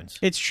cartoons.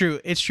 It's true.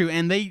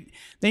 And they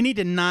need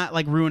to not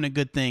like ruin a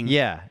good thing.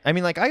 Yeah. I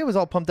mean, like, I was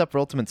all pumped up for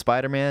Ultimate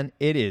Spider-Man.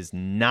 It is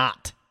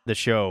not the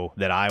show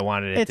that I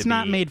wanted it to be. It's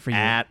not made for you.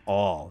 At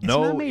all. It's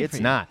not made it's for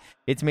you. not.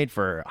 It's made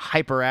for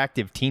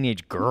hyperactive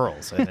teenage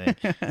girls, I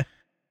think.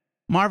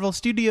 Marvel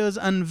Studios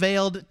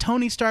unveiled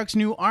Tony Stark's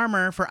new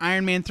armor for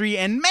Iron Man 3,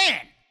 and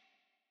man,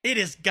 it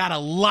has got a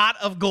lot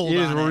of gold It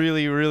on is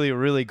really, really,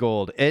 really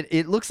gold.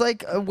 It looks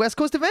like West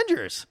Coast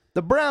Avengers,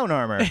 the brown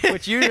armor,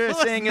 which you're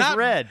saying is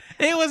red.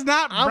 It was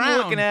not brown. I'm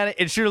looking at it.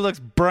 It sure looks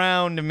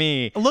brown to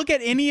me. Look at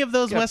any of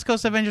those West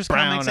Coast Avengers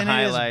brown comics, and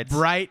highlights. it is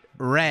bright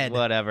red.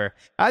 Whatever.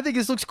 I think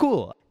this looks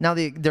cool. Now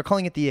they're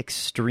calling it the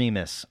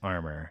Extremis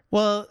armor.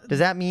 Well, Does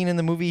that mean in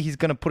the movie he's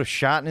gonna put a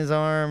shot in his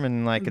arm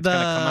and like it's gonna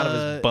come out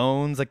of his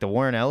bones like the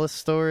Warren Ellis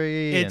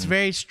story? it's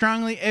very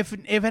strongly, if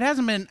it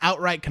hasn't been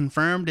outright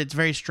confirmed, it's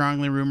very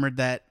strongly rumored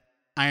that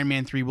Iron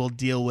Man 3 will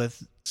deal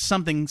with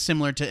something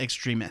similar to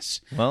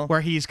Extremis,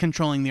 where he's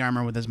controlling the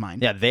armor with his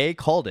mind. Yeah, they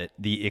called it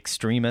the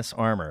Extremis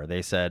armor.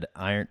 They said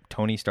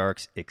Tony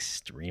Stark's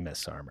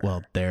Extremis armor.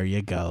 Well, there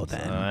you go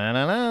then. I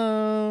don't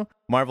know.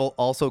 Marvel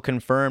also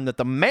confirmed that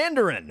the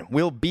Mandarin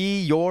will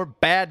be your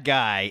bad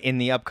guy in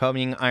the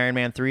upcoming Iron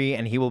Man 3,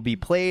 and he will be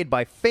played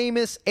by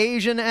famous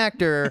Asian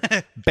actor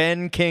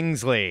Ben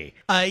Kingsley.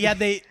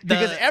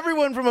 Because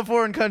everyone from a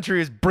foreign country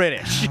is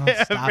British.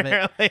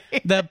 Apparently.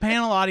 The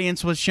panel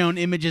audience was shown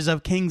images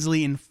of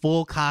Kingsley in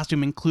full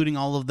costume, including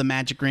all of the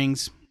magic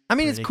rings. I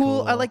mean, it's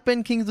cool. I like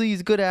Ben Kingsley.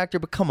 He's a good actor,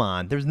 but come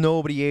on. There's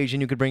nobody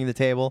Asian you could bring to the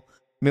table.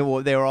 I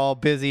mean, they were all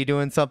busy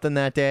doing something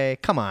that day.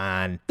 Come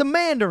on. The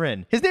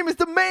Mandarin. His name is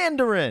the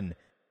Mandarin.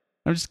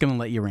 I'm just going to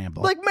let you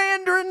ramble. Like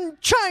Mandarin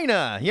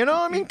China. You know?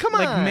 I mean, come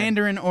on. Like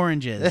Mandarin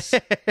oranges.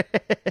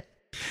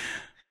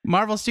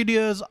 Marvel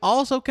Studios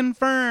also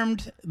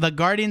confirmed the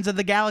Guardians of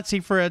the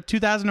Galaxy for a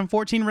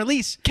 2014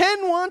 release.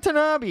 Ken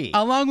Watanabe.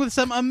 Along with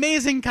some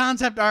amazing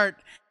concept art.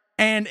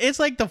 And it's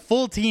like the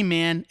full team,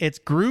 man. It's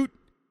Groot.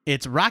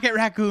 It's Rocket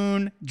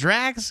Raccoon,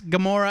 Drax,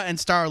 Gamora, and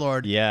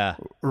Star-Lord. Yeah.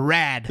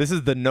 Rad. This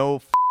is the no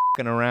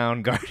f***ing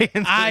around Guardians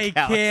of the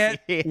Galaxy.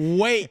 Can't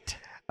wait.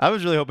 I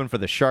was really hoping for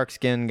the shark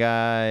skin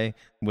guy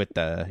with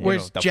the,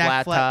 the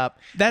flat top.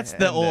 That's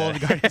the old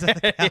Guardians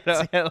of the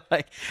Galaxy.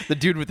 Like the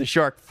dude with the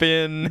shark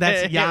fin.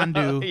 That's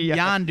Yondu. Yeah.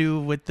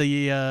 Yondu with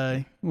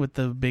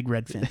the big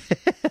red fin.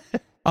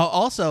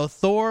 Also,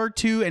 Thor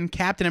 2 and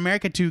Captain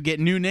America 2 get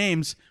new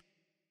names.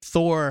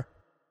 Thor,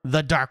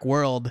 The Dark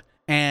World,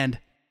 and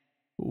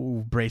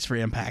brace for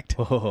impact.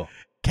 Whoa.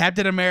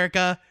 Captain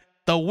America,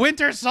 The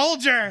Winter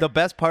Soldier. The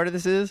best part of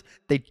this is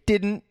they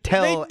didn't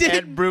tell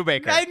Ed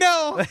Brubaker. I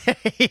know.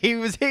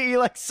 he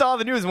like saw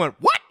the news and went,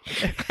 "What?"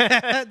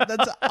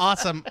 That's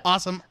awesome.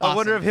 I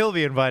wonder if he'll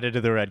be invited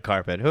to the red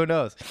carpet. Who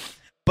knows?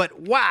 But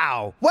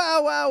wow.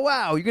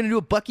 You're going to do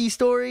a Bucky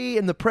story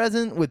in the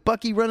present with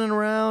Bucky running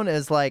around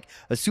as like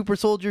a super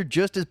soldier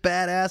just as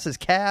badass as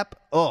Cap.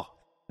 Oh,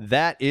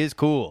 that is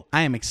cool.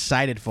 I am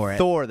excited for it.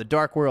 Thor, The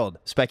Dark World.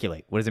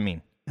 Speculate. What does it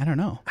mean? I don't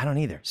know. I don't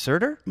either.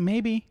 Surtur?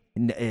 Maybe.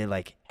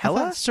 Like I Hela?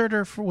 thought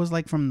Surtur was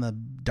like from the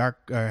dark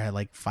or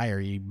like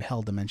fiery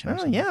hell dimension or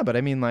something. Yeah, but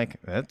I mean, like,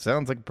 that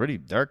sounds like a pretty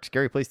dark,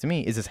 scary place to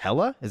me. Is this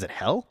Hela? Is it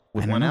Hell?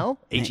 With one L?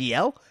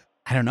 H-E-L?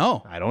 I don't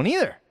know. I don't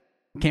either.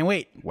 Can't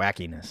wait.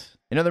 Wackiness.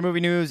 In other movie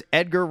news,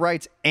 Edgar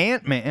Wright's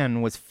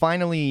Ant-Man was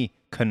finally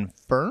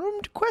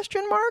confirmed?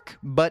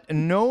 But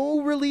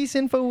no release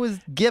info was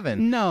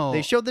given. No.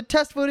 They showed the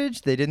test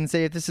footage. They didn't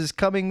say if this is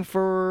coming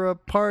for a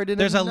part in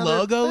There's a another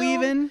logo film.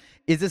 even?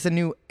 Is this a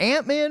new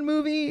Ant-Man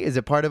movie? Is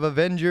it part of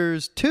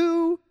Avengers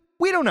 2?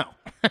 We don't know.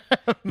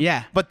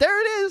 Yeah. But there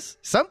it is.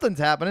 Something's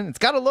happening. It's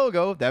got a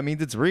logo. That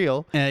means it's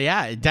real.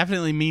 Yeah, it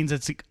definitely means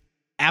it's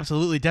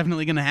absolutely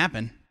definitely going to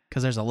happen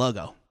because there's a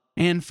logo.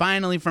 And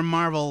finally, from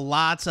Marvel,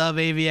 lots of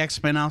AVX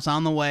spinoffs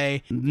on the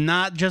way.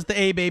 Not just the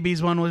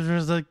A-Babies one, which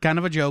was kind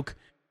of a joke.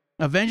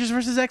 Avengers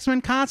vs.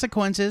 X-Men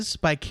Consequences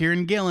by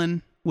Kieran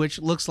Gillen which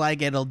looks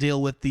like it'll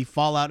deal with the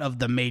fallout of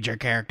the major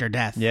character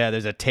death. Yeah,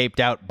 there's a taped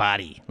out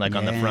body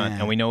on the front,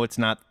 and we know it's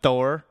not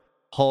Thor,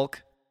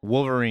 Hulk,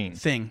 Wolverine.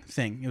 Thing.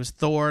 It was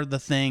Thor, the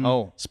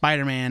Thing,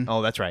 Spider-Man.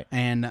 Oh, that's right.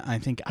 And I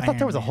think I thought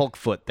there was a Hulk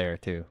foot there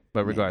too,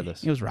 but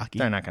regardless, it was Rocky.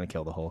 They're not going to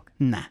kill the Hulk.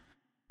 Nah.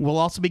 We'll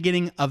also be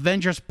getting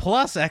Avengers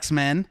Plus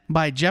X-Men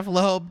by Jeff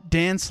Loeb,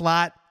 Dan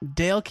Slott,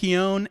 Dale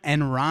Keown,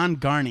 and Ron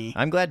Garney.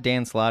 I'm glad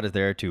Dan Slott is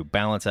there to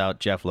balance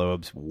out Jeff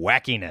Loeb's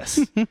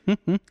wackiness.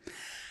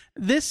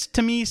 This,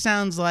 to me,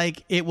 sounds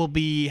like it will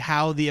be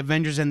how the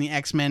Avengers and the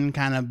X-Men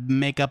kind of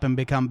make up and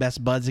become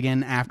best buds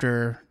again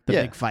after the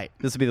big fight.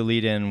 This will be the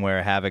lead-in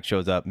where Havoc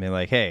shows up and be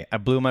like, hey, I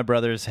blew my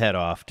brother's head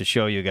off to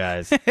show you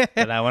guys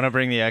that I want to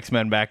bring the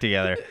X-Men back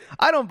together.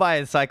 I don't buy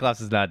it.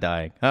 Cyclops is not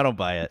dying. I don't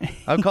buy it.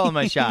 I'm calling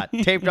my shot.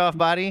 Taped off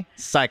body,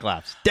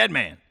 Cyclops. Dead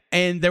man.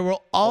 And there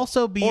will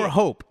also be... Or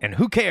Hope. And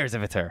who cares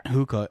if it's her?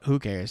 Who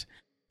cares?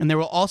 And there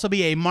will also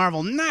be a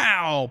Marvel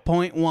Now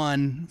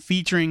 .1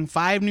 featuring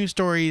 5 new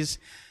stories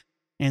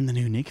and the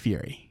new Nick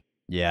Fury.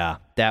 Yeah,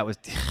 that was...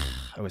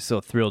 I was so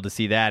thrilled to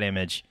see that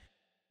image.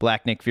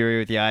 Black Nick Fury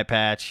with the eye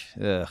patch.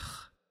 Ugh,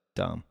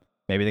 dumb.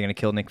 Maybe they're going to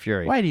kill Nick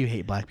Fury. Why do you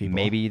hate black people?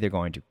 Maybe they're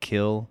going to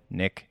kill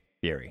Nick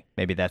Fury.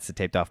 Maybe that's the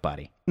taped off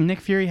body.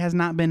 Nick Fury has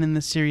not been in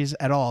this series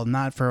at all,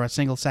 not for a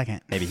single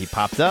second. Maybe he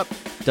pops up,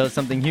 does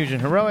something huge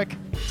and heroic,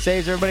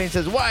 saves everybody and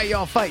says, why are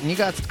y'all fighting? You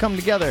got to come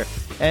together.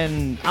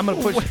 And I'm going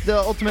to push the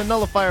ultimate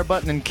nullifier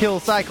button and kill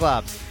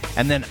Cyclops.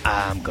 And then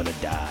I'm going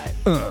to die.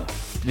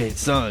 Hey,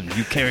 son,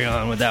 you carry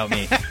on without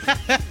me.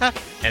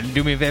 And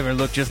do me a favor and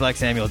look just like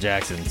Samuel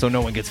Jackson so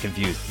no one gets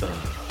confused.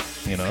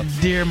 You know?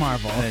 Dear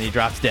Marvel. And then he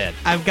drops dead.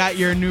 I've got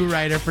your new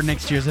writer for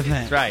next year's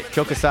event. That's right.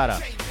 Joe Quesada.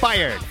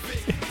 Fired.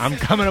 I'm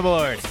coming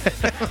aboard.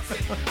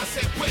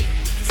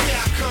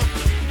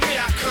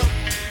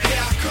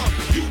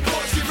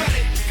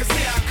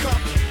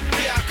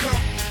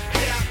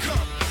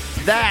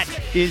 That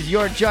is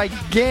your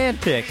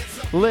gigantic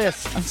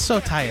list. I'm so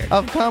tired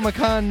of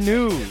Comic-Con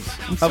news.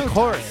 Of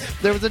course,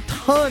 there was a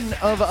ton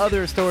of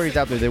other stories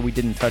out there that we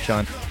didn't touch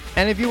on.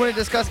 And if you want to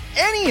discuss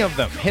any of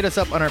them, hit us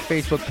up on our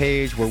Facebook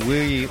page where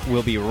we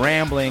will be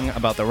rambling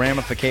about the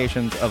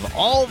ramifications of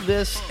all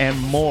this and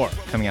more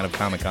coming out of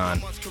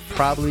Comic-Con,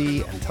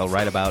 probably until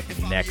right about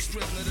next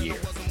year.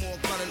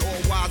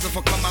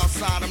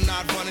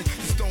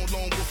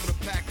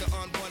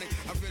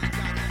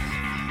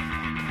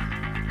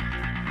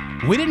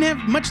 We didn't have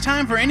much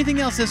time for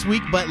anything else this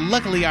week, but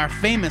luckily our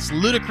famous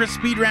ludicrous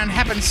speed round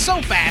happened so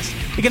fast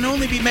it can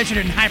only be measured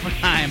in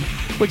hypertime,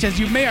 which, as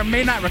you may or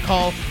may not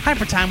recall,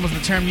 hypertime was the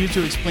term used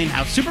to explain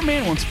how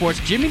Superman once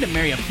forced Jimmy to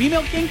marry a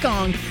female King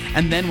Kong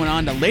and then went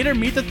on to later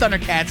meet the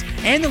Thundercats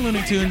and the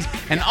Looney Tunes,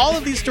 and all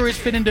of these stories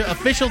fit into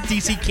official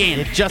DC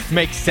canon. It just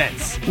makes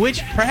sense.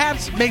 Which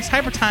perhaps makes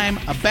hypertime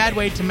a bad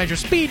way to measure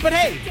speed, but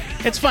hey,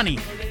 it's funny.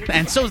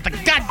 And so is the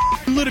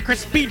goddamn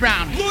ludicrous speed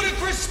round.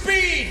 Ludicrous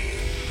speed!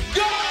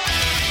 Go!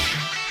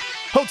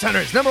 Hoax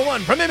Hunters, number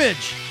 1 from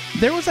Image.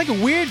 There was like a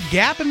weird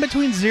gap in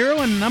between 0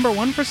 and number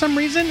 1 for some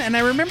reason, and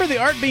I remember the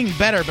art being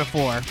better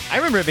before. I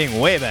remember it being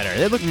way better.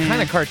 They looked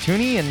kind of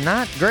cartoony and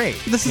not great.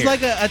 This is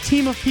like a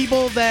team of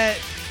people that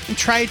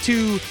try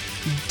to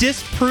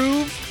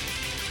disprove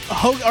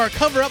or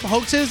cover up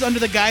hoaxes under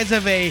the guise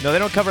of a... No, they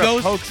don't cover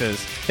up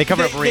hoaxes. They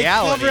cover up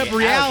reality. They cover up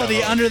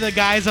reality under the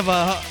guise of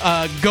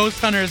a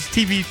Ghost Hunters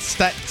TV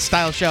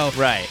style show.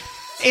 Right.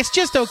 It's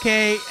just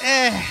okay.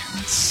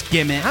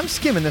 Skim it. I'm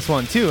skimming this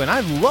one, too, and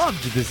I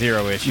loved the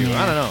 0 issue.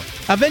 I don't know.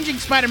 Avenging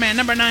Spider-Man,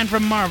 number 9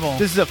 from Marvel.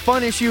 This is a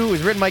fun issue. It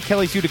was written by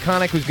Kelly Sue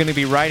DeConnick, who's going to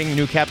be writing the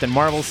new Captain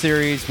Marvel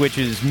series, which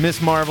is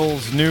Miss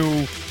Marvel's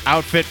new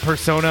outfit,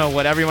 persona,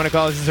 whatever you want to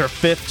call it. This is her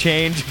 5th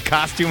change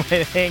costume,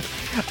 I think.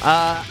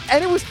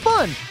 And it was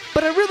fun.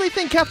 But I really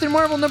think Captain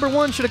Marvel number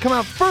 1 should have come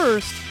out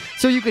first,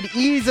 so you could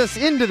ease us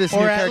into this new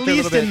character a little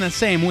bit. Or at least in the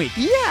same week.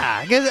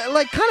 Yeah, because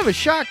kind of a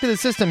shock to the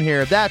system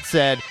here. That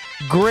said,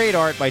 great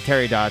art by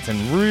Terry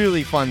Dodson.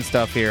 Really fun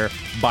stuff here.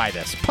 Buy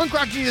this. Punk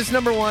Rock Jesus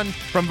number 1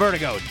 from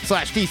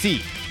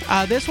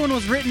Vertigo/DC. This one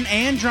was written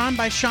and drawn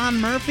by Sean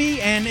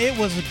Murphy, and it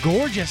was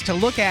gorgeous to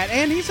look at.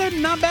 And he's a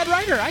not bad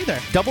writer either.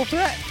 Double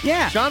threat.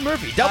 Yeah. Sean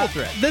Murphy, double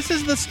threat. This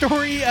is the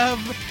story of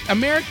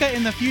America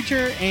in the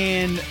future,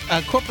 and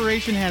a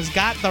corporation has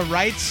got the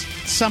rights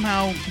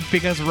somehow,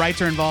 because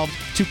rights are involved,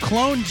 to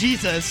clone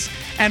Jesus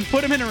and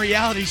put him in a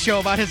reality show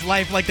about his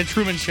life like The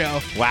Truman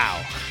Show.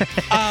 Wow.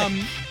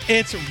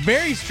 It's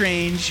very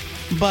strange,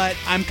 but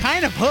I'm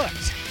kind of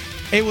hooked.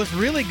 It was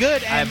really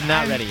good. And I'm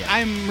not ready yet.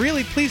 I'm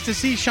really pleased to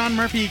see Sean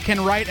Murphy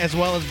can write as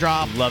well as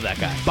draw. Love that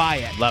guy. Buy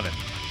it. Love it.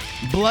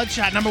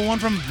 Bloodshot, number 1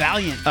 from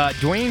Valiant.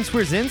 Dwayne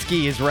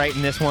Swierczynski is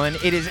writing this one.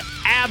 It is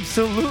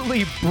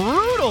absolutely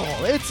brutal.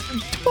 It's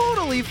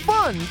totally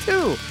fun,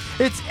 too.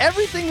 It's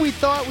everything we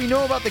thought we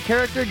know about the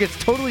character gets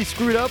totally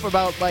screwed up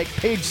about, like,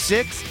 page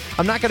 6.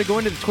 I'm not going to go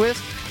into the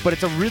twist, but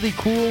it's a really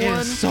cool It one.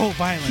 is so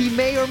violent. He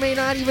may or may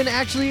not even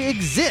actually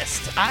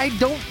exist. I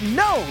don't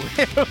know.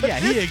 Yeah,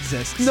 he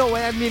exists. No,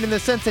 I mean in the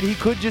sense that he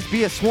could just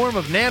be a swarm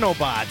of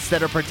nanobots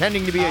that are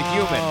pretending to be a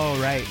human. Oh,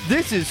 right.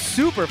 This is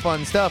super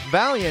fun stuff.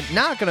 Valiant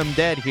knocking them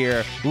dead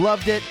here.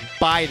 Loved it.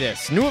 Buy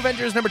this. New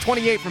Avengers number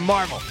 28 from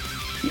Marvel.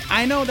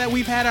 I know that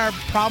we've had our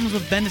problems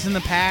with Bendis in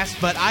the past,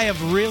 but I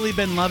have really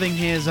been loving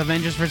his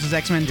Avengers vs.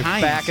 X-Men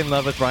tie-ins. Back in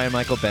love with Brian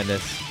Michael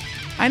Bendis.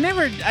 I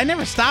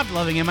never stopped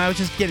loving him. I was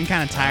just getting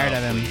kind of tired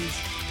of him.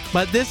 Please.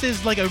 But this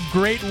is like a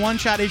great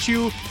one-shot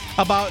issue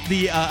about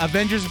the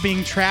Avengers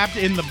being trapped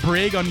in the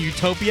brig on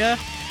Utopia,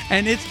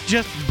 and it's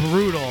just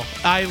brutal.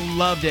 I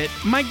loved it.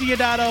 Mike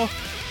Deodato,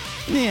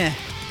 yeah,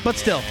 but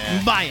still,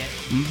 buy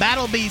it.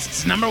 Battle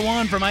Beasts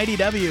 #1 from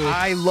IDW.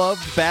 I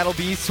loved Battle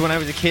Beasts when I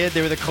was a kid.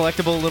 They were the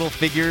collectible little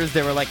figures.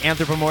 They were like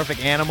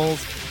anthropomorphic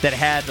animals that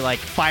had like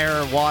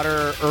fire,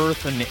 water,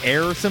 earth, and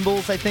air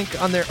symbols, I think,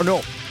 on their... Or no,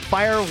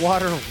 fire,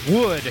 water,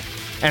 wood,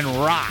 and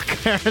rock.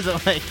 Or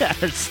something like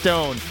that, or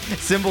stone.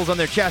 Symbols on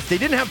their chest. They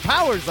didn't have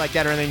powers like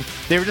that or anything.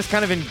 They were just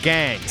kind of in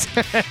gangs.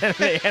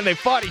 and they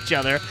fought each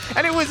other.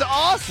 And it was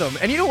awesome.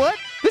 And you know what?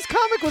 This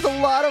comic was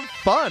a lot of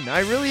fun. I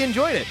really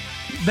enjoyed it.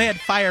 They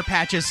had fire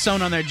patches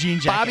sewn on their jean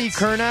jackets.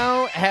 Bobby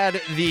Curnow had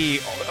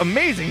the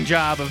amazing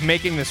job of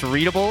making this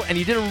readable, and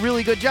he did a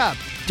really good job.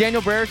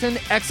 Daniel Brereton,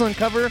 excellent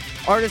cover.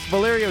 Artist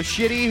Valerio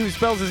Schiti, who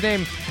spells his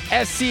name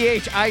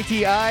Schiti.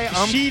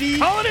 Schiti?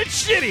 Calling it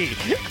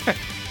Schiti.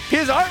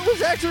 His art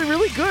was actually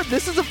really good.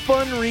 This is a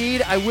fun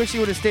read. I wish he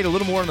would have stayed a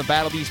little more on the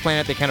Battle Beast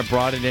planet. They kind of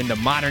brought it into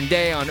modern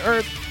day on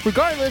Earth.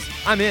 Regardless,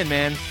 I'm in,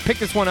 man. Pick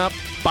this one up.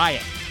 Buy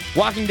it.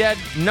 Walking Dead,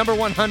 number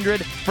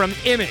 100 from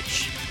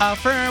Image.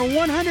 For a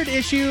 100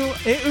 issue,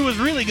 it was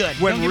really good.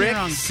 When Don't get me Rick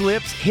wrong.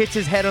 slips, hits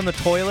his head on the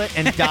toilet,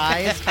 and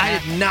dies, I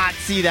did not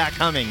see that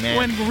coming, man.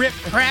 When Rick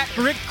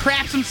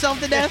cracks himself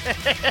to death.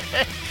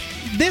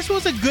 This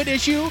was a good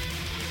issue.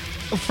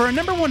 For a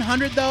number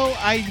 100, though,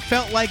 I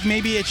felt like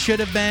maybe it should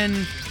have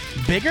been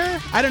bigger.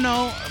 I don't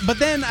know. But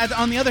then,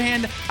 on the other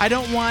hand, I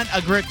don't want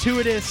a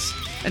gratuitous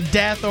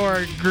death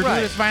or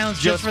gratuitous violence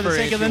just for the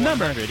sake of the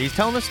number. 100. He's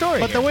telling the story.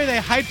 But the way they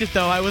hyped it,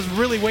 though, I was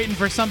really waiting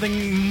for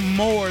something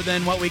more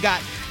than what we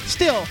got.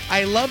 Still,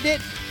 I loved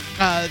it.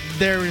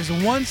 There is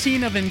one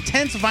scene of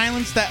intense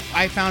violence that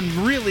I found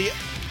really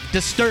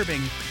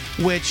disturbing,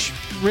 which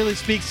really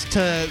speaks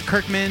to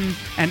Kirkman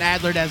and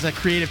Adler as a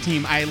creative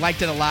team. I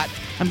liked it a lot.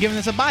 I'm giving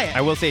this a buy it.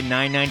 I will say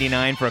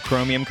 $9.99 for a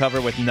chromium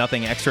cover with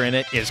nothing extra in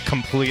it is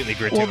completely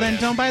gratuitous. Well, then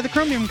don't buy the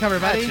chromium cover,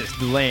 buddy. That's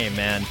just lame,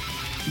 man.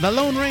 The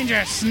Lone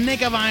Ranger,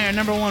 Snake of Iron,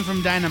 number 1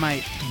 from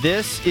Dynamite.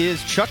 This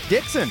is Chuck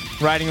Dixon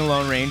riding the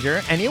Lone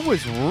Ranger, and it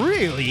was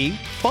really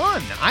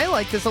fun. I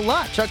like this a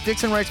lot. Chuck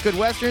Dixon writes good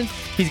westerns.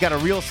 He's got a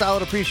real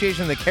solid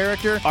appreciation of the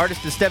character.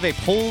 Artist Esteve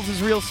Pulls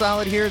is real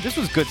solid here. This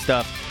was good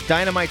stuff.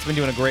 Dynamite's been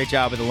doing a great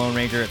job with the Lone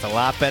Ranger. It's a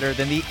lot better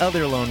than the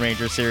other Lone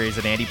Ranger series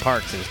that Andy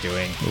Parks is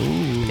doing.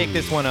 Ooh. Pick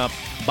this one up.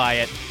 Buy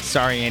it.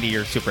 Sorry, Andy,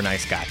 you're a super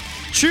nice guy.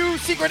 Chew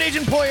Secret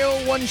Agent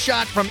Poyo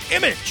one-shot from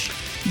Image.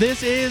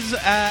 This is,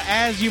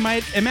 as you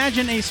might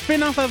imagine, a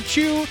spin-off of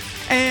Chew,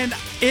 and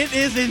it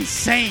is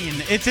insane.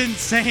 It's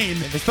insane.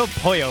 They spelled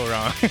Poyo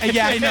wrong.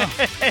 Yeah, I know.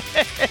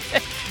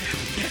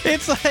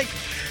 It's like,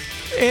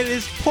 it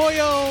is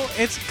Poyo.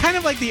 It's kind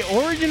of like the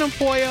origin of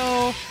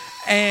Poyo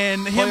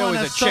and him Poyo on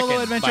is a a solo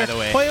chicken, adventure. by the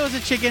way. Poyo is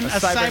a chicken, a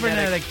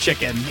cybernetic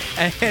chicken.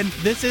 And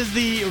this is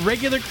the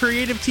regular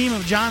creative team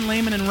of John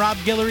Layman and Rob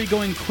Guillory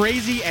going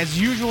crazy as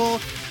usual.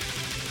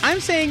 I'm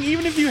saying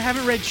even if you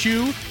haven't read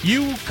Chew,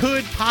 you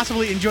could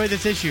possibly enjoy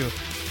this issue.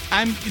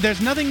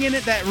 There's nothing in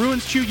it that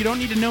ruins Chew. You don't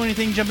need to know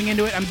anything jumping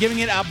into it. I'm giving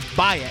it a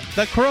buy it.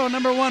 The Crow,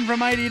 number 1 from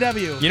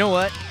IDW. You know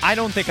what? I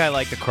don't think I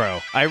like The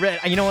Crow.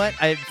 You know what?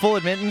 Full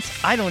admittance,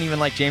 I don't even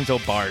like James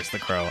O'Barr's The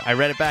Crow. I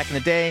read it back in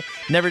the day,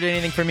 never did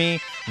anything for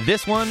me.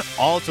 This one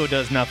also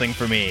does nothing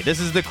for me. This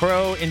is The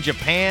Crow in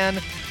Japan.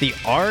 The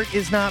art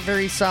is not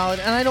very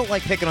solid, and I don't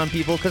like picking on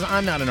people because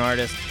I'm not an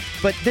artist,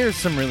 but there's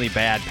some really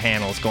bad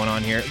panels going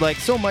on here. Like,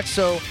 so much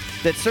so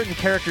that certain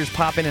characters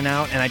pop in and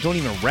out, and I don't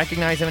even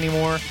recognize them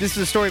anymore. This is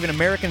the story of an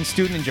American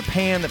student in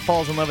Japan that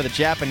falls in love with a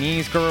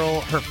Japanese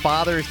girl. Her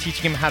father is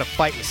teaching him how to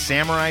fight with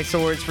samurai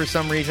swords for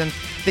some reason.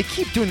 They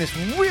keep doing this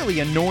really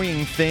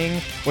annoying thing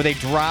where they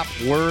drop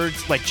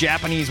words, like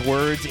Japanese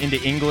words,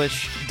 into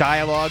English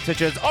dialogue,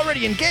 such as,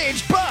 already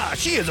engaged, bah,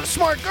 she is a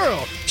smart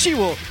girl. She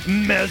will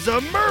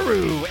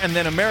mezamaru. And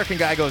then American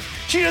guy goes,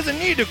 she doesn't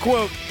need to,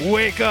 quote,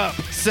 wake up,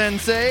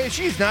 sensei.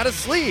 She's not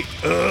asleep.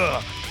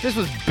 Ugh. This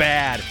was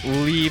bad.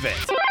 Leave it.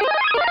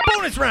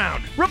 Bonus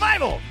round.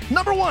 Revival.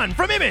 Number 1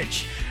 from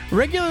Image.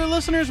 Regular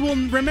listeners will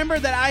remember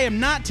that I am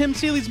not Tim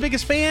Seeley's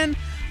biggest fan,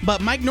 but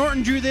Mike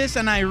Norton drew this,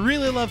 and I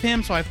really love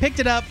him, so I picked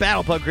it up.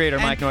 Battle Plug creator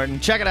Mike Norton.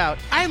 Check it out.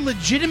 I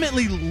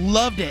legitimately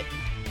loved it.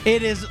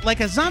 It is like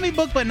a zombie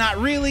book, but not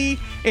really.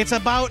 It's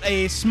about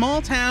a small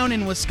town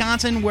in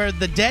Wisconsin where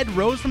the dead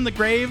rose from the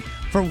grave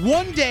for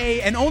one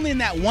day and only in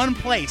that one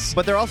place.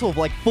 But they're also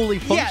like fully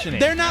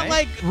functioning. Yeah, they're not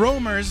like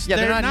roamers. Yeah,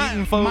 they're not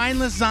eating folks.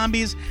 Mindless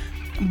zombies,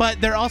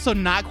 but they're also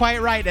not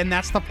quite right, and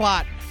that's the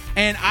plot.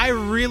 And I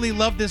really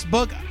love this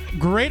book.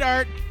 Great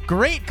art,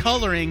 Great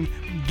coloring.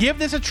 Give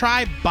this a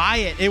try. Buy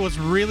it. It was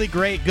really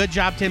great. Good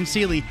job, Tim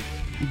Seeley.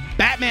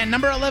 Batman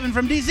number 11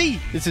 from DC.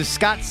 This is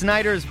Scott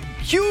Snyder's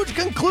huge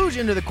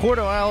conclusion to the Court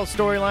of Owls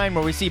storyline,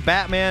 where we see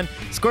Batman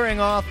squaring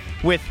off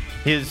with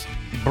his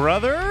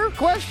brother, ?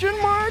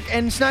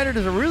 And Snyder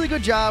does a really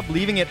good job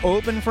leaving it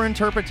open for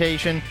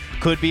interpretation.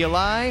 Could be a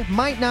lie,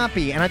 might not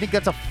be. And I think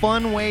that's a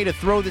fun way to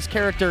throw this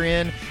character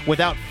in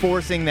without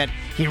forcing that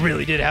he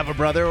really did have a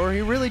brother or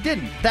he really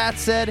didn't. That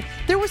said,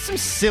 there was some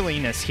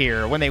silliness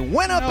here when they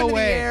went up into the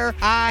air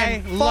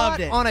and loved fought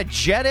it. on a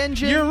jet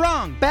engine. You're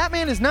wrong.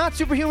 Batman is not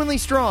superhumanly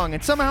strong,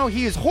 and somehow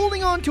he is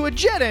holding on to a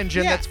jet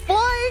engine that's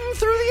flying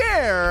through the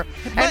air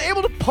and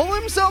able to pull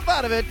himself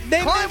out of it,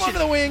 climb onto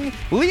the wing,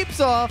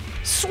 leaps off,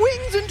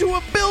 swings into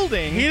a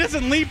building. He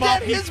doesn't leap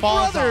off, he his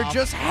falls brother off.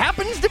 just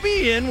happens to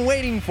be in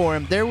waiting for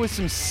him. There was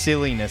some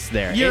silliness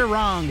there. You're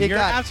wrong. It You're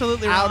got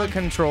absolutely out wrong. of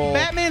control.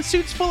 Batman's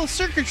suit's full of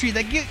circuitry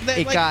that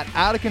It got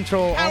out of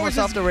control, almost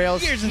off the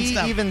rails. gears and He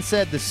stuff. even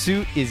said the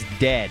suit is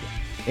dead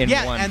in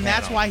one and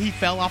that's panel. why he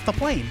fell off the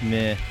plane.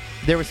 Meh.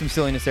 There was some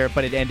silliness there,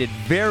 but it ended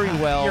very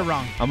well. You're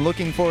wrong. I'm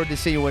looking forward to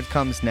see what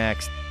comes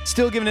next.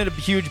 Still giving it a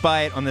huge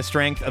buy it on the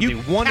strength of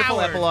You the wonderful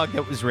coward. epilogue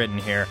that was written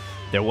here.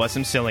 There was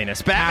some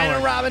silliness. Batman and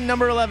Coward. Robin,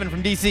 number 11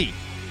 from DC.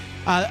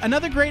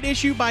 Another great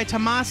issue by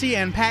Tomasi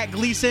and Pat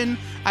Gleason.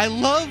 I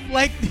love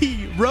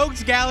the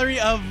rogues gallery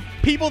of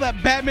people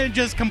that Batman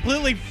just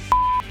completely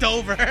f***ed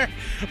over.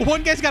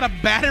 One guy's got a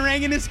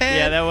batarang in his head.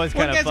 Yeah, that was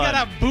kinda One guy's fun.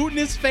 got a boot in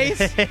his face.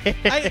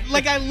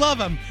 I love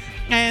him.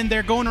 And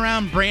they're going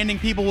around branding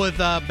people with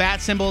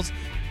bat symbols.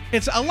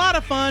 It's a lot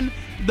of fun.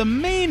 The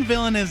main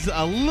villain is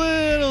a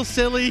little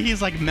silly.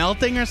 He's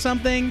melting or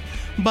something.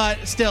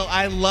 But still,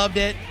 I loved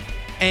it.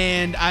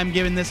 And I'm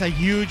giving this a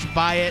huge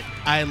buy it.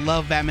 I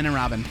love Batman and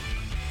Robin.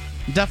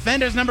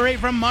 Defenders number 8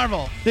 from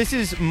Marvel. This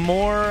is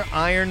more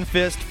Iron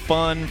Fist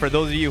fun for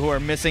those of you who are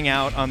missing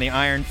out on the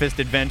Iron Fist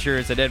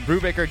adventures that Ed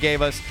Brubaker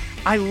gave us.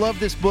 I love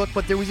this book,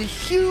 but there was a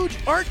huge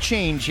art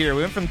change here.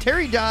 We went from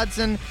Terry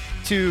Dodson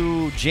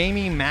to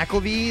Jamie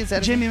McKelvey. Is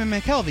that Jamie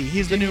McKelvey.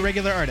 He's the new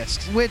regular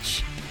artist.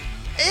 Which,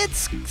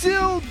 it's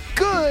still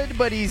good,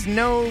 but he's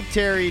no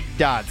Terry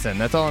Dodson.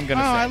 That's all I'm going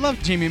to say. I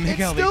love Jamie McKelvey.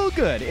 It's still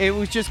good. It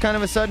was just kind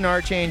of a sudden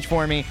art change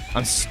for me.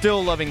 I'm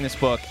still loving this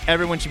book.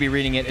 Everyone should be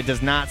reading it. It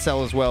does not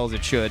sell as well as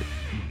it should.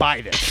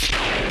 Buy this.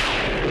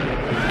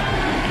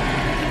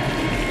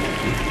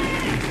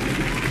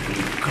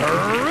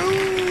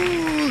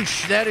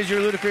 Karoosh! That is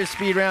your ludicrous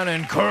speed round,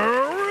 and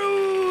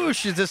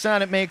karoosh is the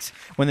sound it makes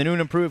when the new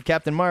and improved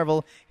Captain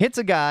Marvel hits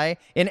a guy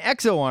in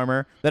exo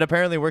armor that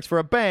apparently works for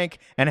a bank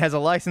and has a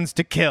license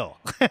to kill.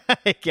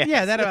 I guess.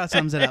 Yeah, that about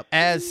sums it up.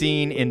 As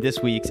seen in this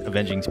week's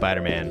Avenging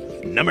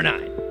Spider-Man number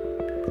 9.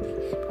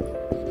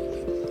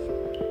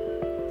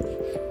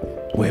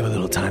 We have a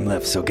little time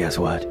left, so guess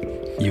what?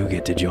 You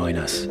get to join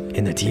us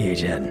in the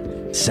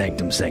THN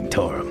Sanctum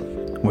Sanctorum,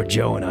 where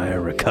Joe and I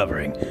are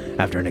recovering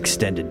after an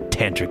extended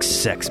tantric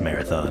sex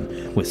marathon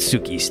with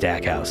Suki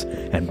Stackhouse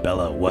and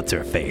Bella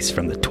What's-Her-Face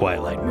from the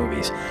Twilight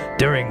movies,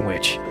 during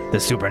which the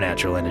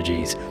supernatural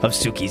energies of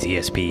Suki's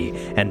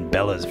ESP and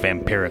Bella's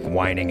vampiric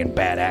whining and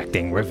bad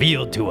acting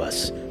revealed to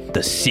us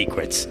the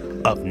secrets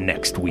of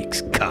next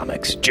week's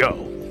comics.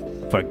 Joe,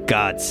 for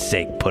God's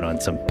sake, put on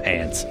some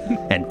pants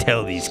and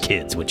tell these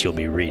kids what you'll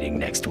be reading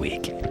next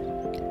week.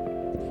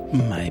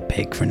 My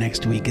pick for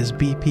next week is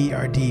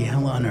BPRD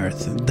Hell on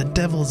Earth, The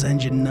Devil's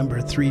Engine number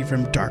 3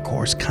 from Dark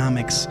Horse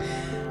Comics.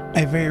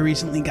 I very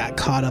recently got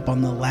caught up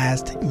on the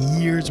last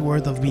year's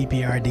worth of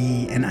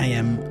BPRD, and I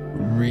am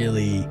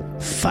really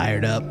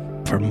fired up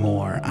for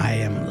more. I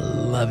am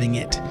loving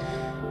it.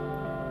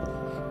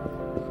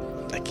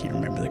 I can't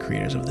remember the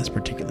creators of this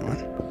particular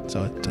one,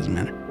 so it doesn't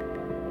matter.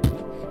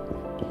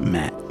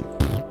 Matt.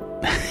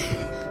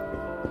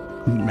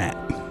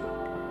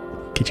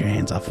 Get your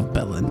hands off of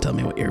Bella and tell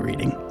me what you're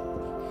reading.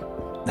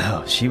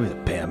 Oh, she was a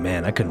bad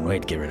man. I couldn't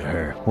wait to get rid of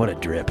her. What a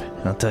drip.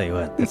 I'll tell you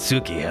what.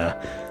 Suki, huh?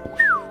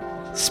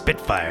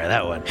 Spitfire,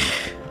 that one.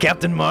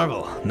 Captain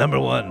Marvel, number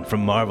 1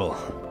 from Marvel.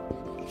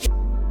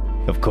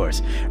 Of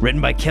course,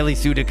 written by Kelly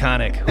Sue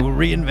DeConnick, who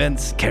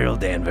reinvents Carol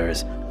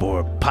Danvers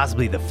for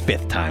possibly the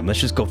 5th time. Let's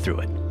just go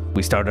through it.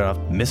 We started off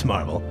Miss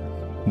Marvel.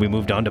 We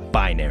moved on to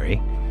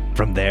Binary.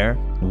 From there,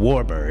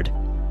 Warbird.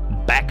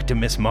 Back to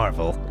Miss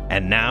Marvel.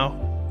 And now,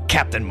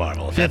 Captain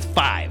Marvel. That's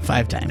 5.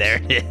 5 times. There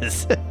it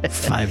is.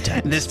 5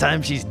 times. This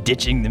time she's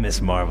ditching the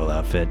Miss Marvel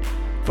outfit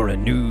for a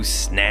new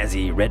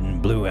snazzy red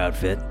and blue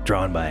outfit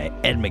drawn by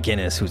Ed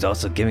McGuinness, who's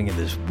also giving her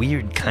this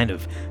weird kind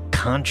of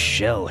conch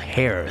shell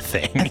hair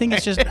thing. I think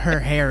it's just her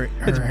hair.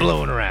 It's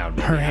blowing around.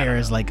 Her hair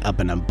is up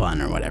in a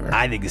bun or whatever.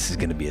 I think this is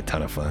going to be a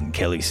ton of fun.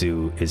 Kelly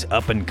Sue is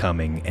up and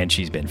coming, and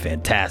she's been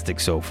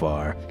fantastic so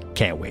far.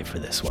 Can't wait for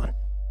this one.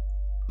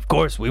 Of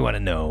course, we want to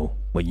know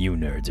what you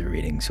nerds are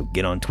reading, so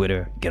get on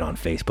Twitter, get on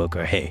Facebook,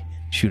 or hey,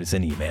 shoot us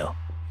an email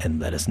and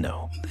let us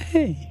know.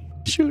 Hey,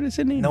 shoot us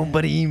an email.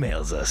 Nobody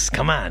emails us.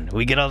 Come on.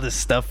 We get all this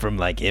stuff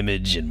from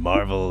Image and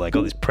Marvel,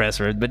 all this press,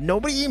 but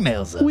nobody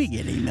emails us. We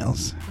get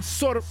emails.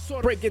 Sort of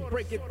break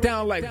it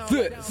down like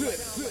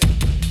this.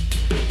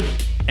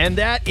 And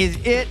that is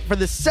it for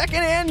the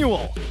second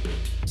annual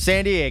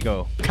San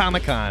Diego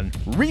Comic-Con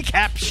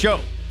recap show.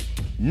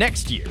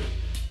 Next year,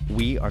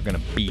 we are going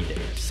to be there,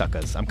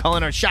 suckers. I'm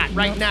calling our shot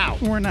right now.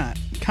 We're not.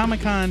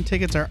 Comic-Con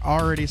tickets are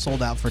already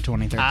sold out for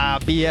 2013.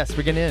 BS,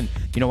 we're getting in.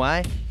 You know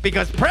why?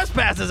 Because press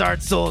passes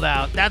aren't sold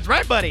out. That's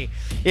right, buddy.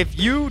 If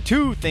you,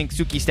 too, think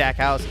Suki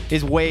Stackhouse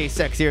is way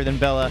sexier than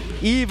Bella,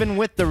 even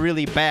with the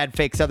really bad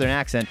fake Southern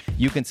accent,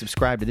 you can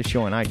subscribe to this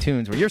show on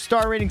iTunes, where your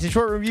star ratings and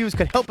short reviews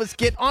could help us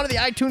get onto the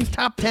iTunes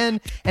top 10,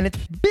 and it's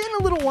been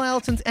a little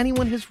while since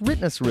anyone has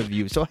written us a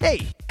review, so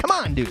hey, come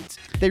on, dudes.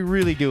 They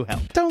really do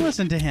help. Don't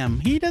listen to him.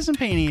 He doesn't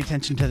pay any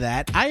attention to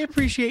that. I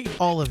appreciate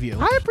all of you.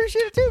 I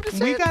appreciate it, too.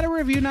 Just We got a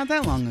review not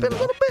that long ago. been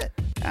a little bit.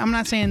 I'm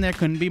not saying there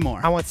couldn't be more.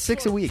 I want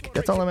 6 a week.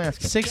 That's all I'm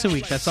asking. 6 a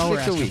week. That's all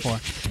we're 6 a asking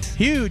week. for.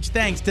 Huge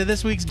thanks to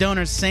this week's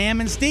donors,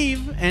 Sam and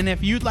Steve. And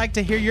if you'd like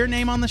to hear your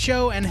name on the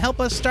show and help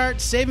us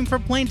start saving for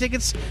plane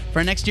tickets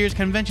for next year's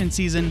convention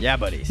season, Yeah,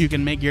 buddies. you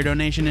can make your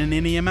donation in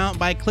any amount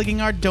by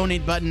clicking our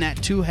donate button at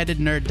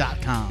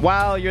twoheadednerd.com.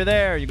 While you're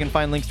there, you can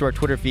find links to our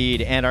Twitter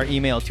feed and our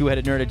email,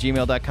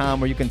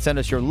 twoheadednerd@gmail.com, where you can send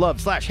us your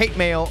love/hate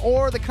mail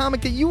or the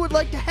comic that you would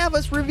like to have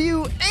us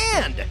review.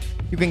 And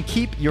you can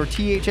keep your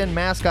THN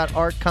mascot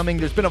art coming.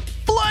 There's been a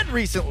flood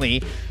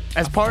recently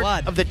as part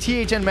of the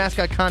THN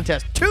mascot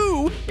contest.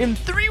 2 in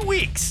 3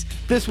 weeks.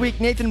 This week,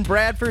 Nathan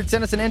Bradford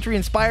sent us an entry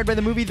inspired by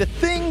the movie The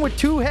Thing with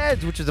Two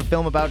Heads, which is a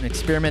film about an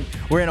experiment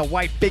wherein a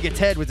white bigot's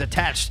head was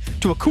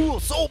attached to a cool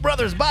soul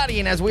brother's body.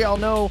 And as we all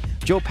know,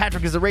 Joe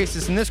Patrick is a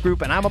racist in this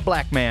group, and I'm a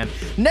black man.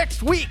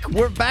 Next week,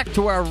 we're back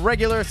to our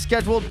regular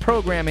scheduled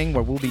programming,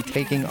 where we'll be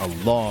taking a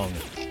long,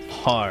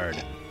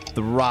 hard,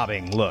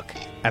 throbbing look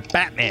at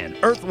Batman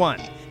Earth 1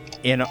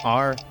 in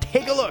our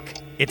Take a Look,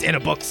 It's in a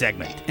Book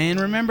segment. And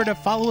remember to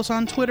follow us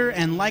on Twitter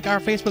and like our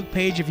Facebook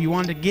page if you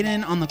want to get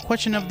in on the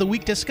question of the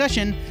week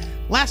discussion.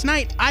 Last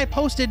night, I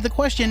posted the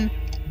question,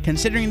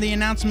 considering the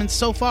announcements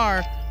so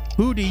far,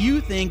 who do you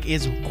think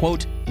is,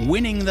 quote,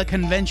 winning the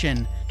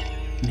convention?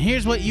 And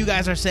here's what you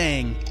guys are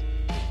saying.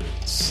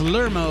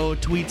 Slurmo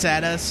tweets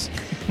at us.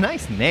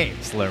 Nice name,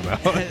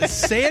 Slurmo.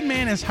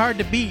 Sandman is hard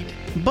to beat,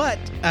 but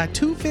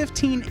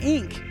 215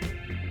 Inc.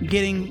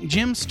 getting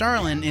Jim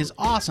Starlin is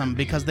awesome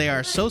because they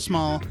are so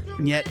small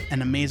and yet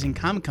an amazing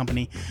comic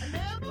company.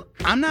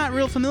 I'm not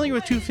real familiar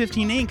with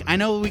 215 Inc. I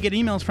know we get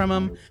emails from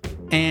them,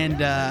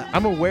 and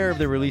I'm aware of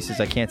the releases.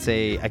 I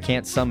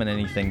can't summon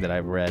anything that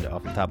I've read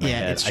off the top of my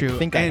head. yeah, it's true. I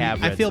think and I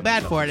have read I feel some bad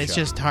stuff for on it. the It's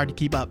show. just hard to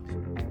keep up.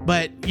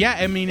 But yeah,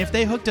 I mean, if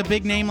they hooked a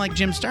big name like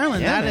Jim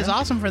Starlin, that is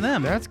awesome for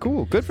them. That's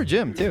cool. Good for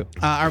Jim, too.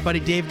 Our buddy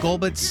Dave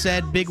Golbitz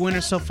said big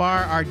winners so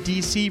far are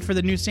DC for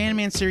the new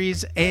Sandman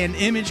series and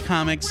Image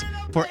Comics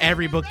for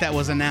every book that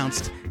was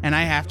announced. And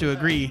I have to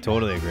agree.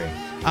 Totally agree.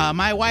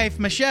 My wife,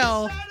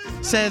 Michelle,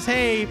 says,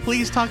 hey,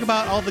 please talk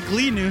about all the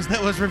Glee news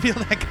that was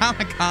revealed at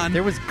Comic-Con.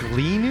 There was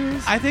Glee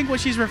news? I think what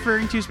she's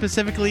referring to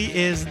specifically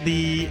is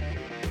the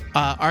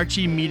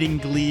Archie meeting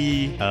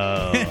Glee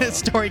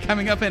story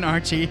coming up in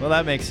Archie. Well,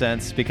 that makes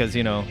sense because,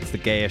 you know, it's the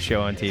gayest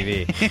show on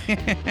TV.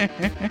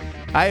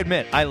 I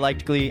admit, I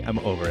liked Glee. I'm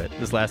over it.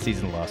 This last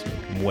season lost me.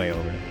 I'm way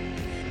over it.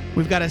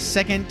 We've got a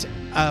second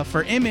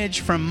for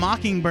Image from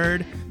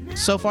Mockingbird.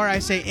 So far, I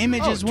say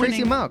Image is winning.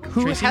 Tracy Monk,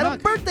 who had a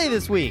birthday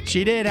this week.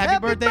 She did. Happy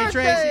birthday,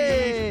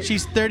 Tracy.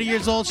 She's 30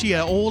 years old. She's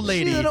an old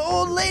lady. She's an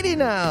old lady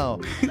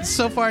now.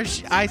 So far,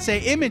 I say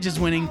Image is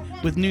winning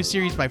with new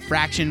series by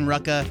Fraction,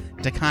 Rucka,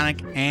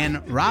 DeConnick,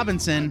 and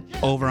Robinson.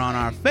 Over on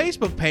our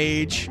Facebook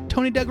page,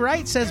 Tony Doug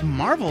Wright says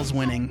Marvel's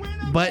winning,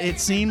 but it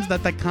seems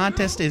that the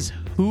contest is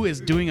who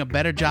is doing a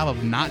better job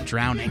of not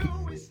drowning.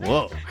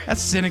 Whoa.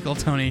 That's cynical,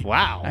 Tony.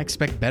 Wow. I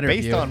expect better of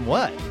Based you. on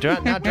what?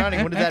 Not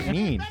drowning, what does that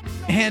mean?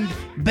 And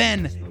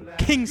Ben,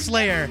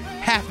 Kingslayer,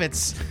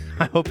 Haffitz,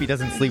 I hope he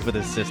doesn't sleep with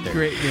his sister.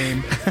 great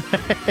game,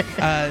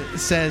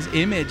 says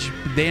Image.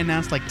 They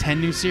announced like 10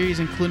 new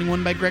series, including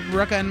one by Greg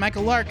Rucka and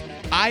Michael Lark.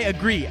 I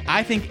agree.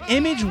 I think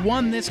Image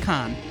won this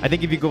con. I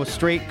think if you go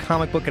straight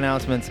comic book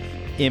announcements,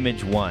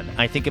 Image won.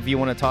 I think if you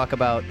want to talk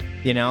about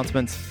the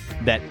announcements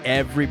that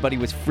everybody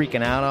was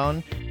freaking out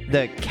on,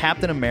 the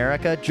Captain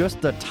America,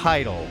 just the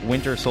title,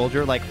 Winter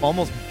Soldier, like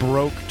almost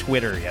broke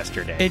Twitter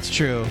yesterday. It's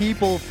true.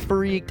 People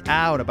freaked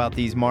out about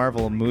these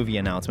Marvel movie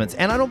announcements,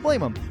 and I don't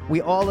blame them. We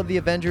all love the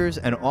Avengers,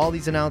 and all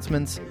these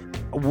announcements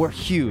were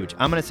huge.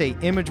 I'm going to say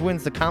Image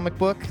wins the comic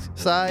book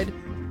side.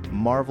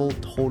 Marvel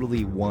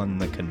totally won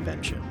the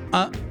convention.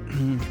 They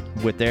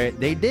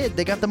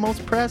got the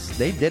most press.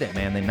 They did it,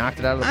 man. They knocked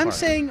it out of the park. I'm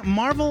saying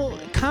Marvel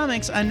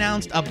Comics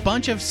announced a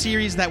bunch of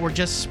series that were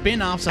just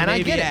spin-offs of and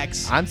I get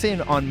AVX. it. I'm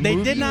saying on They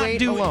movie did not weight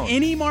do alone.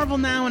 any Marvel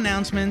Now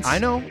announcements. I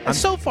know.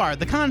 So far,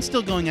 the con's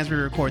still going as we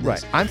record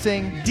this. Right. I'm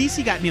saying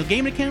DC got Neil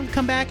Gaiman to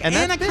come back And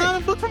and a that's big.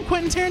 comic book from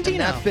Quentin Tarantino. and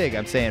that's big.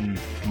 I'm saying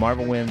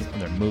Marvel wins on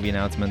their movie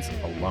announcements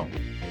alone.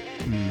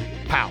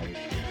 Pow.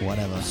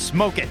 Whatever.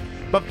 Smoke it.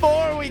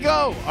 Before we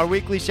go, our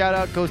weekly shout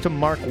out goes to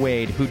Mark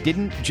Wade, who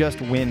didn't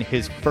just win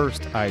his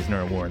first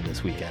Eisner Award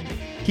this weekend.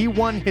 He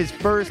won his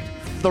first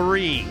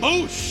 3.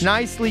 Boosh!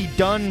 Nicely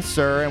done,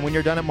 sir. And when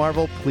you're done at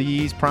Marvel,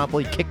 please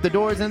promptly kick the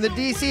doors in the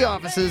DC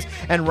offices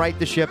and right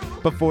the ship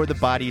before the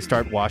bodies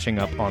start washing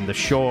up on the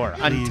shore.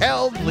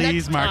 Until please,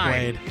 next Mark time,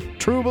 Wade.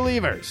 true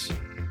believers,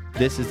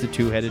 this is the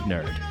Two-Headed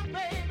Nerd,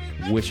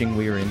 wishing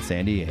we were in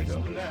San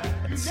Diego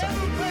and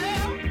signing off.